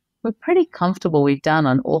 but we're pretty comfortable. We've done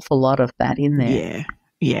an awful lot of that in there.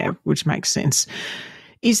 Yeah, which makes sense.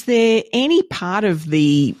 Is there any part of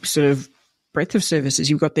the sort of breadth of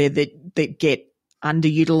services you've got there that get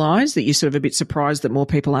underutilized, that you're sort of a bit surprised that more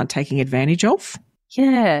people aren't taking advantage of?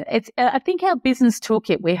 Yeah, I think our business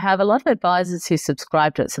toolkit, we have a lot of advisors who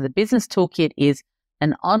subscribe to it. So the business toolkit is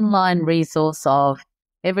an online resource of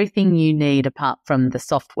everything you need apart from the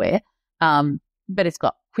software. But it's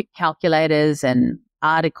got quick calculators and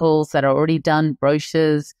articles that are already done,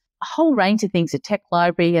 brochures, a whole range of things, a tech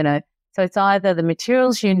library, So it's either the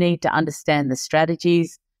materials you need to understand the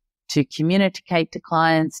strategies, to communicate to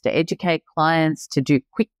clients, to educate clients, to do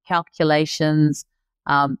quick calculations.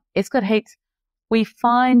 It's got heaps. We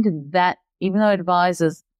find that even though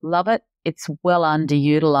advisors love it, it's well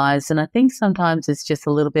underutilized. And I think sometimes it's just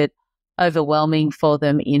a little bit overwhelming for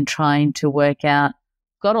them in trying to work out,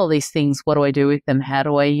 got all these things, what do I do with them? How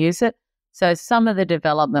do I use it? So some of the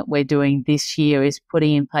development we're doing this year is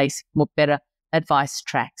putting in place more better advice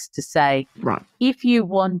tracks to say, right, if you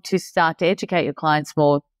want to start to educate your clients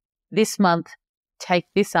more, this month, take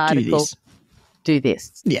this article, do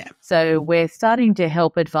this. Yeah. So we're starting to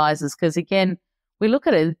help advisors, because, again, we look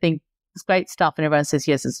at it and think it's great stuff and everyone says,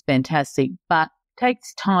 yes, it's fantastic, but it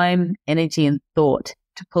takes time, energy and thought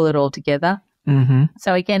to pull it all together. Mm-hmm.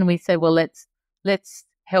 So, again, we say, well, let's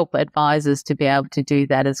help advisors to be able to do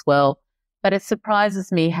that as well. But it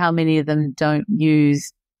surprises me how many of them don't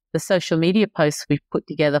use the social media posts we've put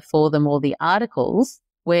together for them, or the articles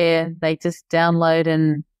where they just download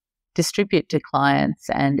and distribute to clients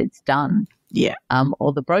and it's done. Yeah.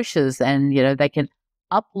 Or the brochures, and they can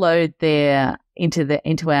upload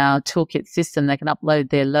into our toolkit system. They can upload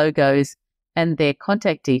their logos and their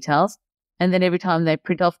contact details. And then every time they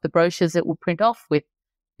print off the brochures, it will print off with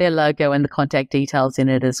their logo and the contact details in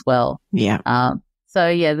it as well. Yeah. So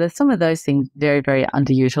yeah, there's some of those things very, very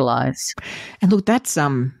underutilized. And look, that's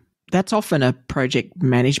often a project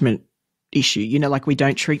management issue. Like we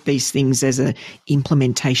don't treat these things as a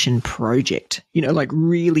implementation project, like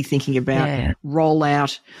really thinking about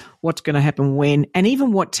rollout, what's going to happen when, and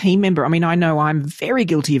even what team member. I mean, I know I'm very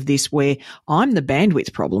guilty of this where I'm the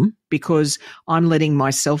bandwidth problem because I'm letting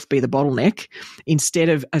myself be the bottleneck instead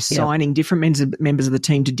of assigning different members of the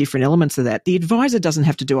team to different elements of that. The advisor doesn't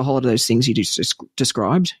have to do a whole lot of those things you just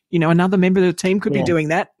described. Another member of the team could be doing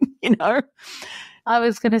that, I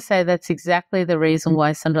was going to say that's exactly the reason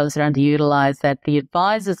why sometimes they're underutilized, that the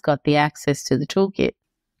advisor's got the access to the toolkit,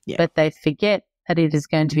 but they forget that it is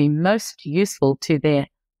going to be most useful to their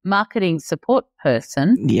marketing support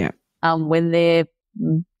person when they're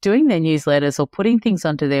doing their newsletters or putting things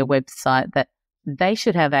onto their website, that they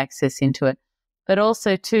should have access into it. But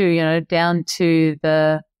also too, down to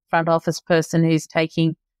the front office person who's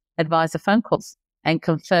taking advisor phone calls and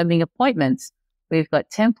confirming appointments. We've got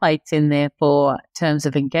templates in there for terms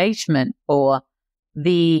of engagement, or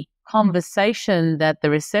the conversation that the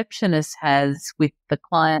receptionist has with the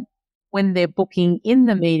client when they're booking in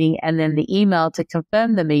the meeting, and then the email to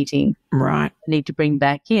confirm the meeting. Right. Need to bring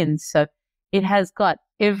back in. So it has got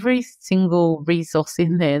every single resource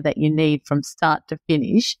in there that you need from start to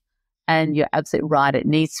finish. And you're absolutely right. It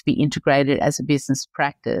needs to be integrated as a business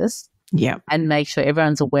practice. Yeah. And make sure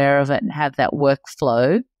everyone's aware of it and have that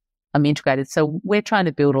workflow integrated. So we're trying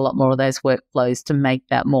to build a lot more of those workflows to make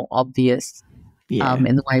that more obvious in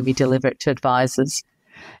the way we deliver it to advisors.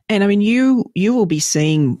 And I mean, you will be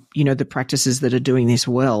seeing, the practices that are doing this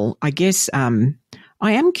well. I guess I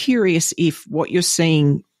am curious if what you're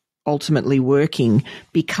seeing ultimately working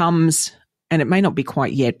becomes, and it may not be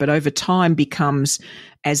quite yet, but over time becomes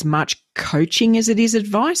as much coaching as it is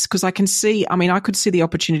advice. Because I could see the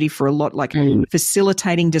opportunity for a lot like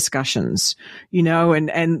facilitating discussions,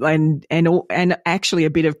 and actually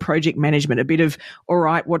a bit of project management, a bit of, all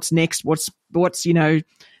right, what's next? What's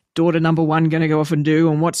daughter number one going to go off and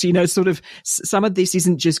do, and what's, sort of, some of this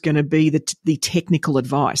isn't just going to be the technical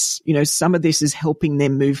advice. Some of this is helping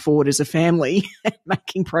them move forward as a family and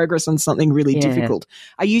making progress on something really difficult.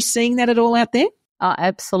 Are you seeing that at all out there? Oh,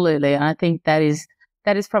 absolutely. I think that is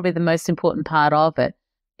probably the most important part of it.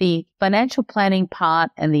 The financial planning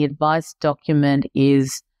part and the advice document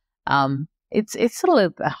is, it's sort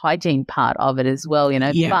of a hygiene part of it as well,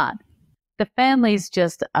 but the families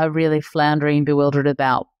just are really floundering, bewildered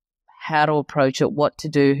about how to approach it, what to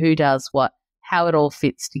do, who does what, how it all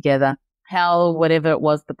fits together, how whatever it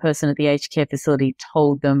was the person at the aged care facility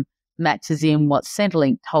told them matches in what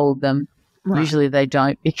Centrelink told them. Right. Usually they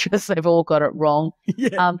don't, because they've all got it wrong.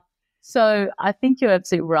 So I think you're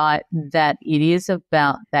absolutely right that it is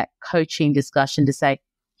about that coaching discussion to say,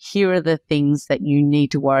 here are the things that you need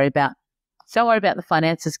to worry about. Don't worry about the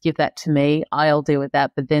finances, give that to me. I'll deal with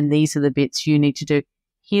that. But then these are the bits you need to do.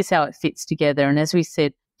 Here's how it fits together. And as we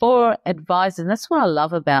said, for advisors, and that's what I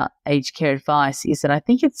love about aged care advice, is that I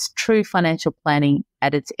think it's true financial planning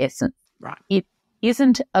at its essence. Right. It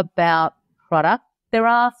isn't about product. There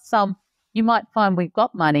are some, you might find we've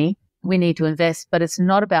got money, we need to invest, but it's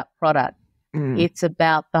not about product. It's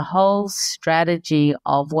about the whole strategy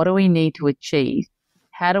of what do we need to achieve?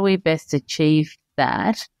 How do we best achieve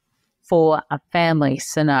that for a family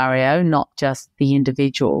scenario, not just the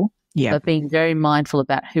individual, but being very mindful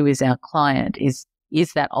about who is our client. Is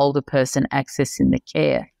that older person accessing the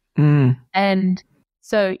care? And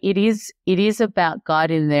so it is about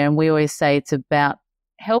guiding there, and we always say it's about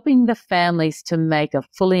helping the families to make a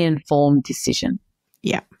fully informed decision.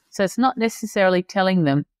 Yeah. So it's not necessarily telling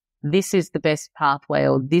them this is the best pathway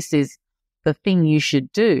or this is the thing you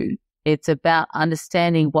should do. It's about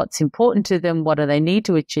understanding what's important to them, what do they need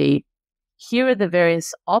to achieve, here are the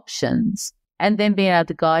various options, and then being able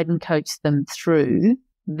to guide and coach them through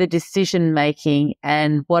the decision making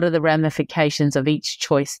and what are the ramifications of each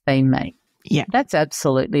choice they make. Yeah. That's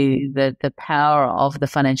absolutely the power of the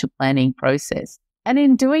financial planning process. And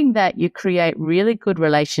in doing that, you create really good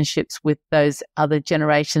relationships with those other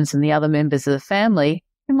generations and the other members of the family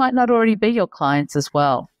who might not already be your clients as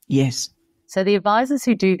well. Yes. So the advisors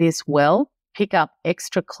who do this well pick up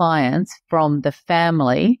extra clients from the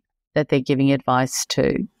family that they're giving advice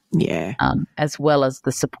to. Yeah. As well as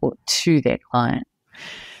the support to their client.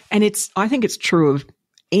 And I think it's true of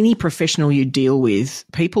any professional you deal with.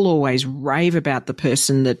 People always rave about the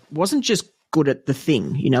person that wasn't just good at the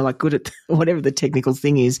thing, like good at whatever the technical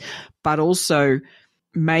thing is, but also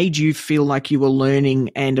made you feel like you were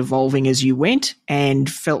learning and evolving as you went and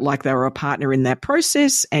felt like they were a partner in that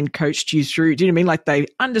process and coached you through? Do you know what I mean? Like they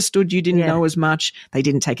understood you didn't know as much. They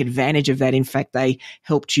didn't take advantage of that. In fact, they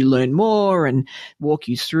helped you learn more and walk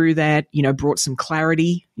you through that, brought some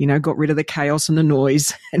clarity, got rid of the chaos and the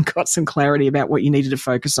noise and got some clarity about what you needed to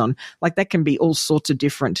focus on. Like that can be all sorts of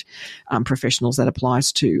different professionals that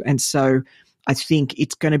applies to. And so I think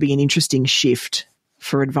it's going to be an interesting shift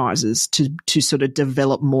for advisors to sort of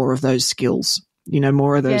develop more of those skills,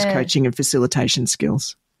 more of those coaching and facilitation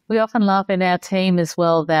skills. We often laugh in our team as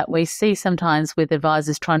well that we see sometimes with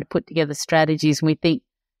advisors trying to put together strategies and we think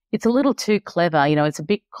it's a little too clever. It's a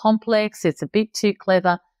bit complex. It's a bit too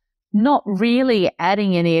clever, not really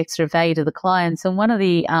adding any extra value to the clients. And one of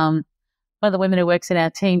the women who works in our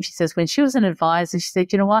team, she says when she was an advisor, she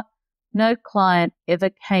said, you know what? No client ever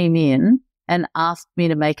came in and asked me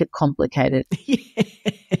to make it complicated.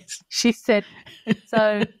 Yes. She said,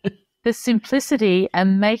 so the simplicity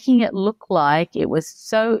and making it look like it was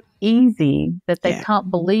so easy that they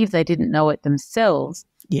can't believe they didn't know it themselves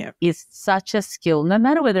is such a skill, no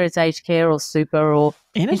matter whether it's aged care or super or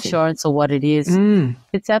insurance or what it is.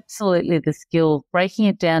 It's absolutely the skill, breaking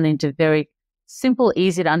it down into very simple,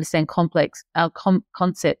 easy to understand complex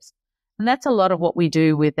concepts. And that's a lot of what we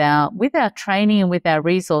do with our training and with our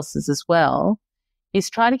resources as well,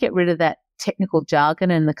 is try to get rid of that technical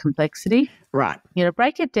jargon and the complexity. Right.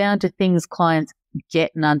 Break it down to things clients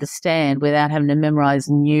get and understand without having to memorize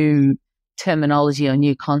new terminology or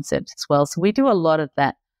new concepts as well. So we do a lot of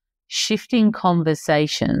that, shifting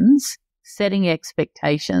conversations, setting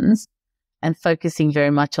expectations, and focusing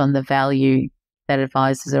very much on the value that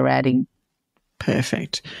advisors are adding.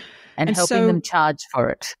 Perfect. And helping them charge for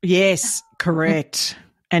it. Yes, correct.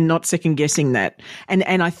 And not second guessing that.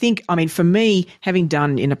 And I think, for me, having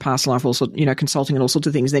done in a past life also, consulting and all sorts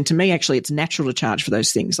of things, then to me, actually, it's natural to charge for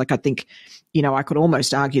those things. Like I think, I could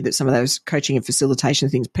almost argue that some of those coaching and facilitation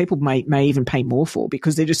things people may even pay more for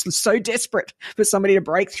because they're just so desperate for somebody to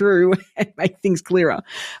break through and make things clearer.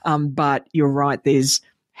 But you're right, there's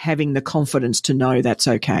having the confidence to know that's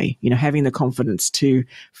okay, having the confidence to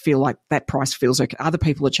feel like that price feels okay. Other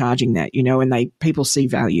people are charging that, and people see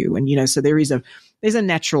value. And, so there's a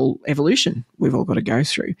natural evolution we've all got to go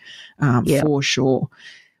through for sure.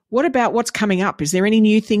 What about what's coming up? Is there any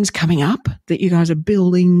new things coming up that you guys are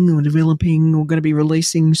building or developing or going to be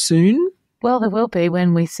releasing soon? Well, there will be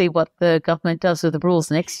when we see what the government does with the rules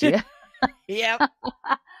next year. Yeah.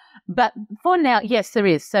 But for now, yes, there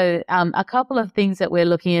is. So a couple of things that we're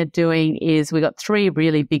looking at doing is we've got 3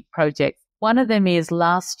 really big projects. One of them is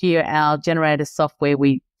last year, our generator software,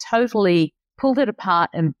 we totally pulled it apart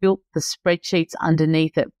and built the spreadsheets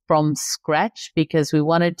underneath it from scratch because we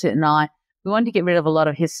wanted to get rid of a lot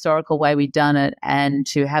of historical way we'd done it and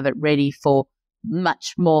to have it ready for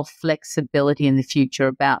much more flexibility in the future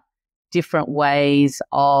about different ways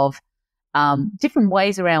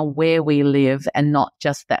around where we live and not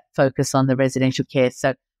just that focus on the residential care.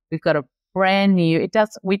 So we've got a brand new,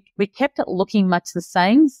 we kept it looking much the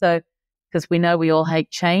same. So, because we know we all hate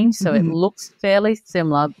change. So it looks fairly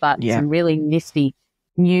similar, but some really nifty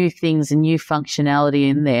new things and new functionality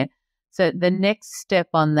in there. So the next step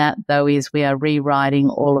on that though is we are rewriting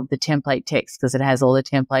all of the template text because it has all the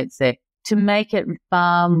templates there to make it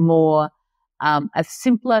far more a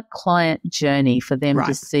simpler client journey for them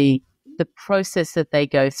to see the process that they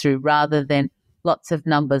go through rather than lots of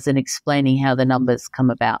numbers and explaining how the numbers come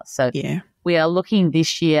about. So we are looking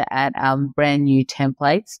this year at brand new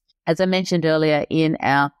templates. As I mentioned earlier in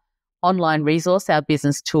our online resource, our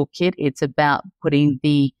business toolkit, it's about putting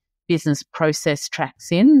the business process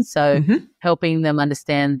tracks in. So helping them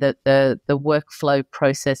understand that the workflow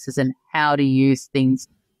processes and how to use things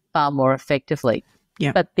far more effectively.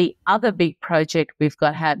 Yeah. But the other big project we've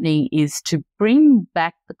got happening is to bring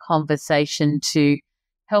back the conversation to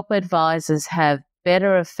help advisors have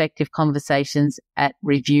better, effective conversations at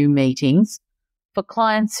review meetings for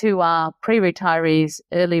clients who are pre-retirees,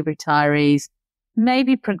 early retirees,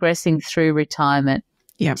 maybe progressing through retirement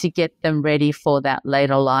to get them ready for that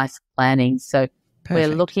later life planning. So we're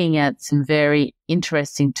looking at some very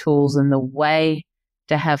interesting tools in the way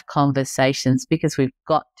to have conversations because we've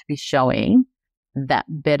got to be showing that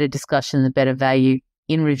better discussion, the better value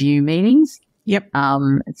in review meetings.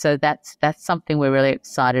 So that's something we're really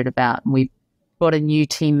excited about. And we've brought a new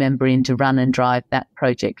team member in to run and drive that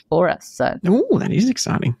project for us. So, that is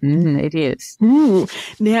exciting. It is.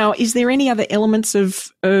 Now, is there any other elements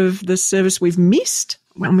of the service we've missed?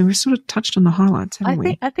 Well, we've sort of touched on the highlights, haven't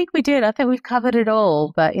we? I think we did. I think we've covered it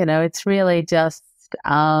all. But, it's really just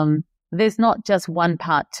there's not just one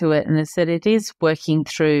part to it. And it's that it is working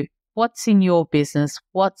through what's in your business,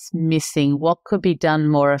 what's missing, what could be done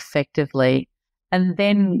more effectively, and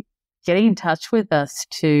then getting in touch with us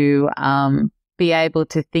to be able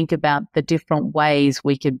to think about the different ways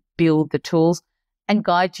we could build the tools and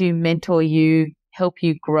guide you, mentor you, help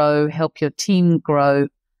you grow, help your team grow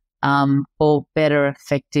for better,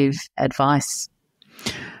 effective advice.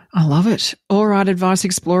 I love it. All right, Advice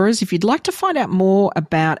Explorers, if you'd like to find out more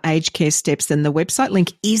about aged care steps, then the website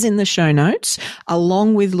link is in the show notes,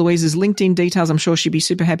 along with Louise's LinkedIn details. I'm sure she'd be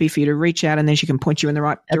super happy for you to reach out and then she can point you in the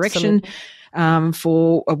right direction.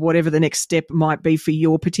 For whatever the next step might be for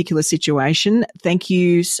your particular situation. Thank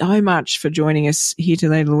you so much for joining us here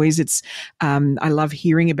today, Louise. It's I love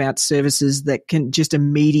hearing about services that can just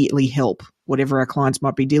immediately help whatever our clients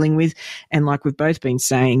might be dealing with. And like we've both been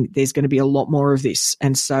saying, there's going to be a lot more of this.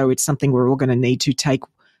 And so it's something we're all going to need to take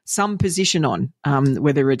some position on,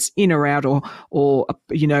 whether it's in or out or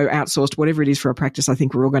outsourced, whatever it is for a practice. I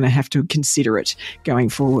think we're all going to have to consider it going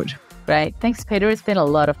forward. Great. Thanks, Peter. It's been a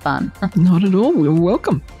lot of fun. Not at all. You're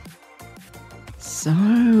welcome. So,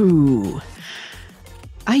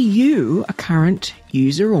 are you a current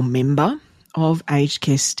user or member of Aged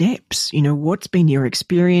Care Steps? What's been your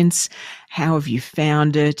experience? How have you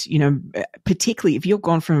found it? Particularly if you've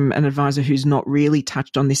gone from an advisor who's not really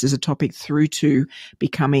touched on this as a topic through to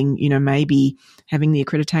becoming, maybe having the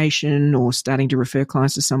accreditation or starting to refer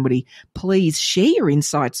clients to somebody, please share your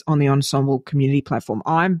insights on the Ensombl community platform.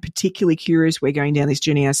 I'm particularly curious. We're going down this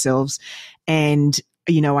journey ourselves. And,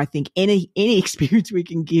 I think any experience we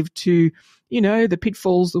can give to the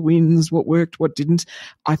pitfalls, the wins, what worked, what didn't,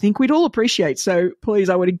 I think we'd all appreciate. So please,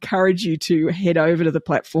 I would encourage you to head over to the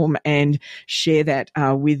platform and share that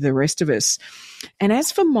with the rest of us. And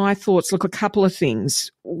as for my thoughts, look, a couple of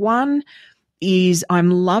things. One is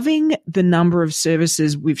I'm loving the number of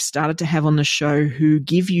services we've started to have on the show who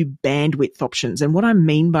give you bandwidth options. And what I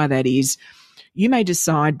mean by that is you may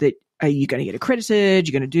decide that you're going to get accredited,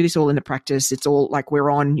 you're going to do this all in the practice. It's all like we're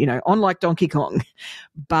on like Donkey Kong.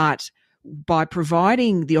 But by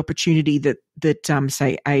providing the opportunity that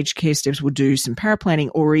say Aged Care Steps will do some paraplanning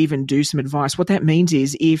or even do some advice, what that means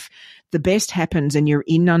is if the best happens and you're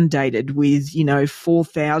inundated with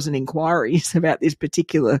 4,000 inquiries about this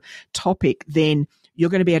particular topic, then you're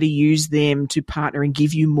going to be able to use them to partner and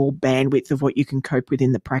give you more bandwidth of what you can cope with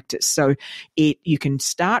in the practice. So you can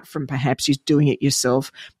start from perhaps just doing it yourself,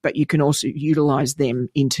 but you can also utilize them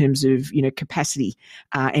in terms of, capacity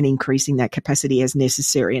and increasing that capacity as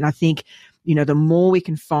necessary. And I think, the more we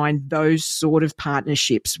can find those sort of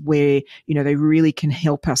partnerships where, they really can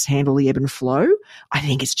help us handle the ebb and flow, I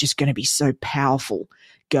think it's just going to be so powerful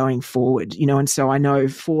going forward, and so I know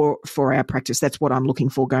for our practice, that's what I'm looking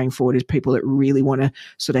for going forward is people that really want to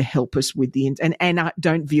sort of help us with and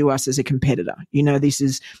don't view us as a competitor. This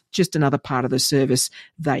is just another part of the service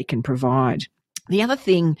they can provide. The other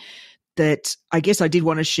thing that I guess I did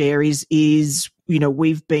want to share is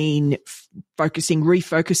we've been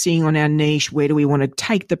refocusing on our niche. Where do we want to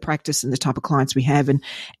take the practice and the type of clients we have? And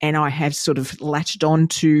I have sort of latched on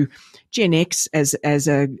to Gen X as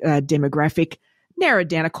a demographic. Narrowed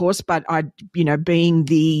down, of course, but being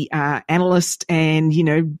the analyst and,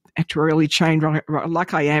 actuarially trained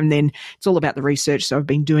like I am, then it's all about the research. So I've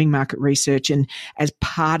been doing market research, and as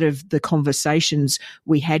part of the conversations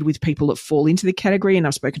we had with people that fall into the category, and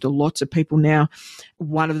I've spoken to lots of people now,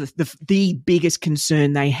 one of the biggest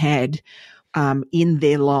concern they had in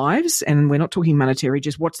their lives, and we're not talking monetary,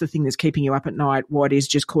 just what's the thing that's keeping you up at night, what is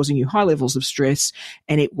just causing you high levels of stress,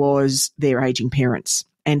 and it was their aging parents.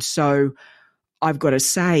 And so I've got to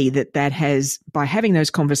say that has, by having those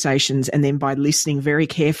conversations and then by listening very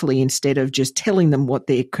carefully instead of just telling them what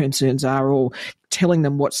their concerns are or telling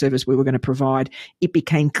them what service we were going to provide, it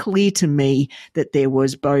became clear to me that there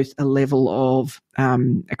was both a level of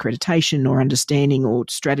accreditation or understanding or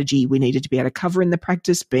strategy we needed to be able to cover in the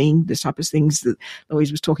practice, being the type of things that Louise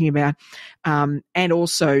was talking about, and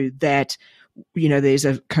also that there's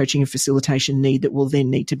a coaching and facilitation need that we'll then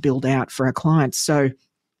need to build out for our clients. So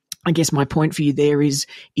I guess my point for you there is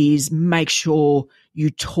make sure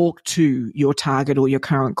you talk to your target or your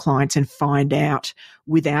current clients and find out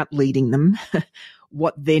without leading them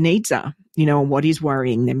what their needs are, and what is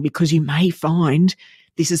worrying them, because you may find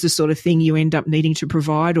this is the sort of thing you end up needing to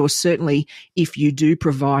provide, or certainly if you do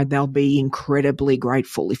provide, they'll be incredibly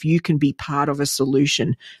grateful. If you can be part of a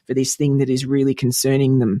solution for this thing that is really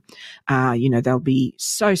concerning them, they'll be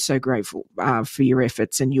so, so grateful for your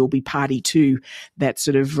efforts, and you'll be party to that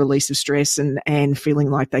sort of release of stress and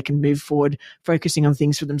feeling like they can move forward, focusing on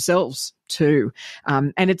things for themselves too.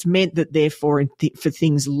 And it's meant that therefore for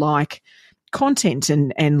things like content,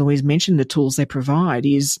 and Louise mentioned the tools they provide,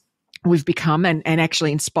 is we've become, and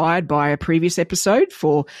actually inspired by a previous episode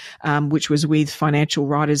which was with Financial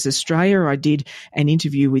Writers Australia. I did an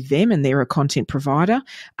interview with them, and they're a content provider.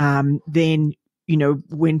 Then,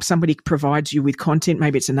 when somebody provides you with content,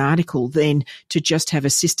 maybe it's an article, then to just have a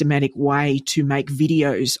systematic way to make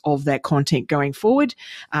videos of that content going forward.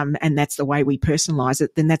 And that's the way we personalize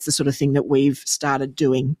it. Then that's the sort of thing that we've started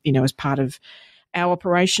doing, as part of our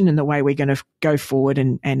operation and the way we're going to go forward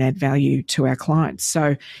and add value to our clients.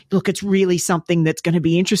 So look, it's really something that's going to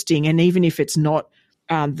be interesting. And even if it's not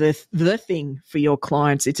the thing for your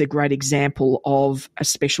clients, it's a great example of a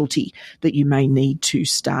specialty that you may need to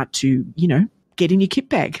start to, get in your kit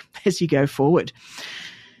bag as you go forward.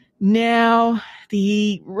 Now,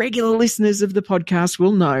 the regular listeners of the podcast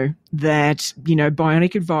will know that,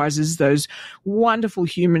 Bionic Advisors, those wonderful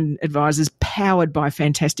human advisors powered by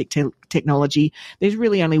fantastic technology, there's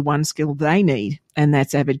really only one skill they need, and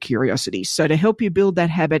that's avid curiosity. So to help you build that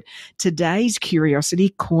habit, today's Curiosity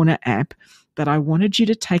Corner app that I wanted you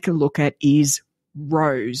to take a look at is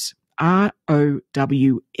Rows, ROWS.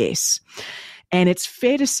 And it's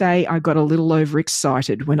fair to say I got a little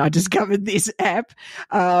overexcited when I discovered this app.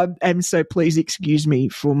 And so please excuse me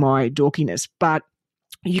for my dorkiness. But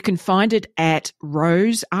you can find it at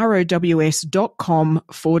rows.com/AI.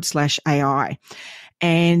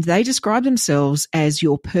 And they describe themselves as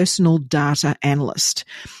your personal data analyst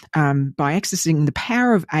by accessing the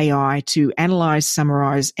power of AI to analyze,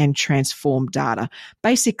 summarize, and transform data.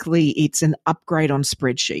 Basically, it's an upgrade on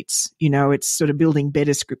spreadsheets. It's sort of building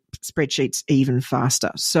better spreadsheets even faster.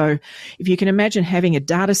 So if you can imagine having a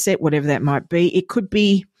data set, whatever that might be, it could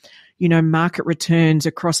be market returns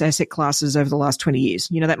across asset classes over the last 20 years.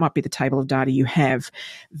 That might be the table of data you have.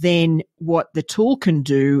 Then what the tool can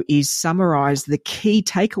do is summarize the key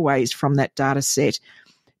takeaways from that data set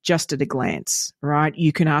just at a glance, right?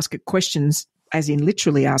 You can ask it questions, as in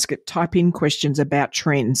literally ask it, type in questions about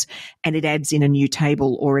trends, and it adds in a new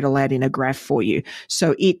table or it'll add in a graph for you.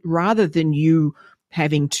 So rather than you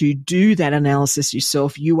having to do that analysis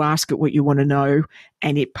yourself, you ask it what you want to know,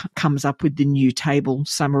 and it comes up with the new table,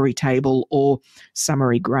 summary table, or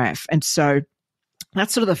summary graph. And so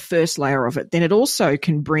that's sort of the first layer of it. Then it also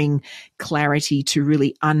can bring clarity to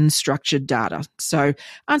really unstructured data. So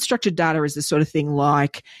unstructured data is the sort of thing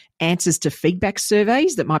like answers to feedback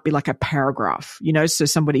surveys that might be like a paragraph, so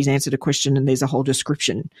somebody's answered a question and there's a whole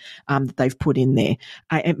description that they've put in there.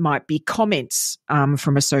 It might be comments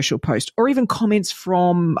from a social post, or even comments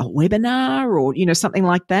from a webinar, or, something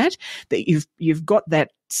like that you've got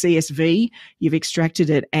that CSV, you've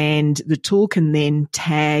extracted it, and the tool can then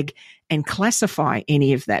tag and classify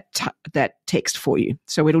any of that text for you.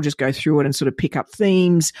 So it'll just go through it and sort of pick up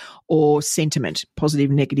themes or sentiment,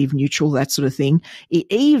 positive, negative, neutral, that sort of thing. It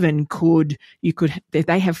even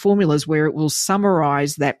they have formulas where it will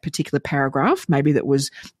summarize that particular paragraph, maybe that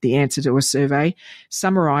was the answer to a survey,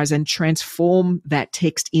 summarize and transform that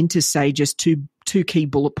text into, say, just two key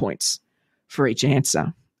bullet points for each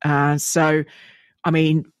answer. My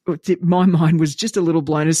mind was just a little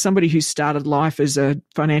blown. As somebody who started life as a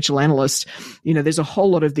financial analyst, there's a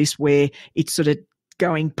whole lot of this where it's sort of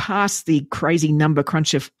going past the crazy number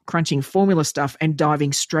crunching formula stuff and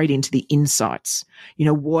diving straight into the insights.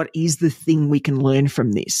 What is the thing we can learn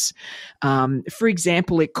from this? For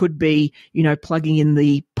example, it could be, plugging in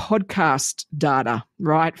the podcast data,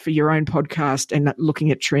 right, for your own podcast and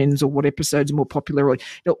looking at trends or what episodes are more popular, or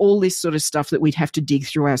all this sort of stuff that we'd have to dig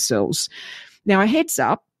through ourselves. Now, a heads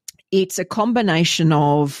up, it's a combination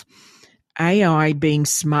of AI being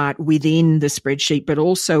smart within the spreadsheet, but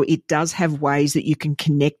also it does have ways that you can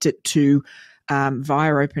connect it to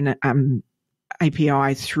via open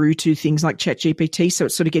API through to things like ChatGPT. So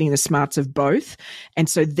it's sort of getting the smarts of both. And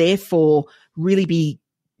so therefore really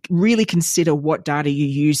consider what data you're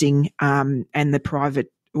using and the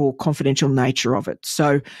private or confidential nature of it.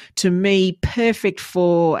 So to me, perfect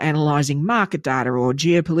for analyzing market data or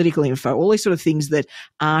geopolitical info, all these sort of things that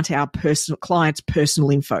aren't our client's personal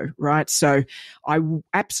info, right? So I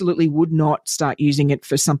absolutely would not start using it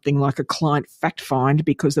for something like a client fact find,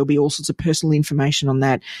 because there'll be all sorts of personal information on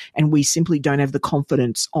that, and we simply don't have the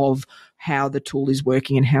confidence of how the tool is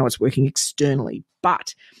working and how it's working externally.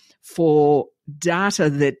 But for data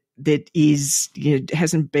that is,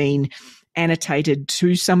 hasn't been annotated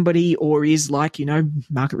to somebody, or is like,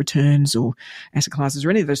 market returns or asset classes or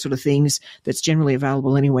any of those sort of things that's generally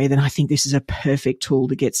available anywhere, then I think this is a perfect tool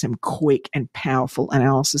to get some quick and powerful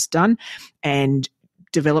analysis done, and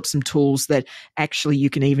develop some tools that actually you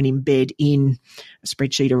can even embed in a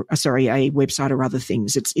spreadsheet or, a website or other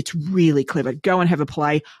things. It's really clever. Go and have a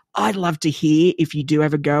play. I'd love to hear if you do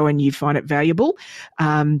have a go and you find it valuable.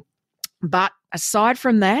 But Aside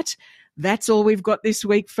from that, that's all we've got this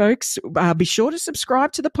week, folks. Be sure to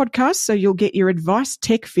subscribe to the podcast so you'll get your Advice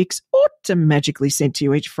Tech fix automatically sent to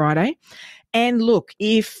you each Friday. And look,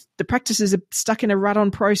 if the practices are stuck in a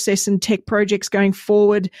rut-on process and tech projects going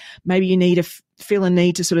forward, maybe you need feel a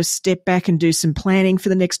need to sort of step back and do some planning for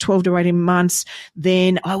the next 12 to 18 months,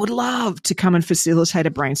 then I would love to come and facilitate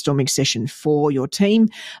a brainstorming session for your team,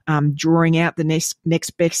 drawing out the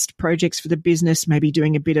next best projects for the business, maybe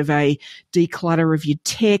doing a bit of a declutter of your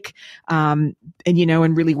tech, and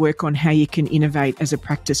really work on how you can innovate as a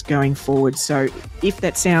practice going forward. So if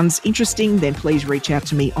that sounds interesting, then please reach out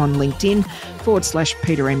to me on LinkedIn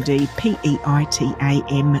 /PeiterMD, PEITAMD.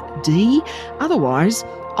 Otherwise,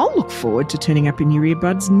 I'll look forward to turning up in your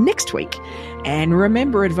earbuds next week. And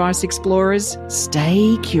remember, Advice Explorers,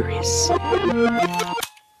 stay curious.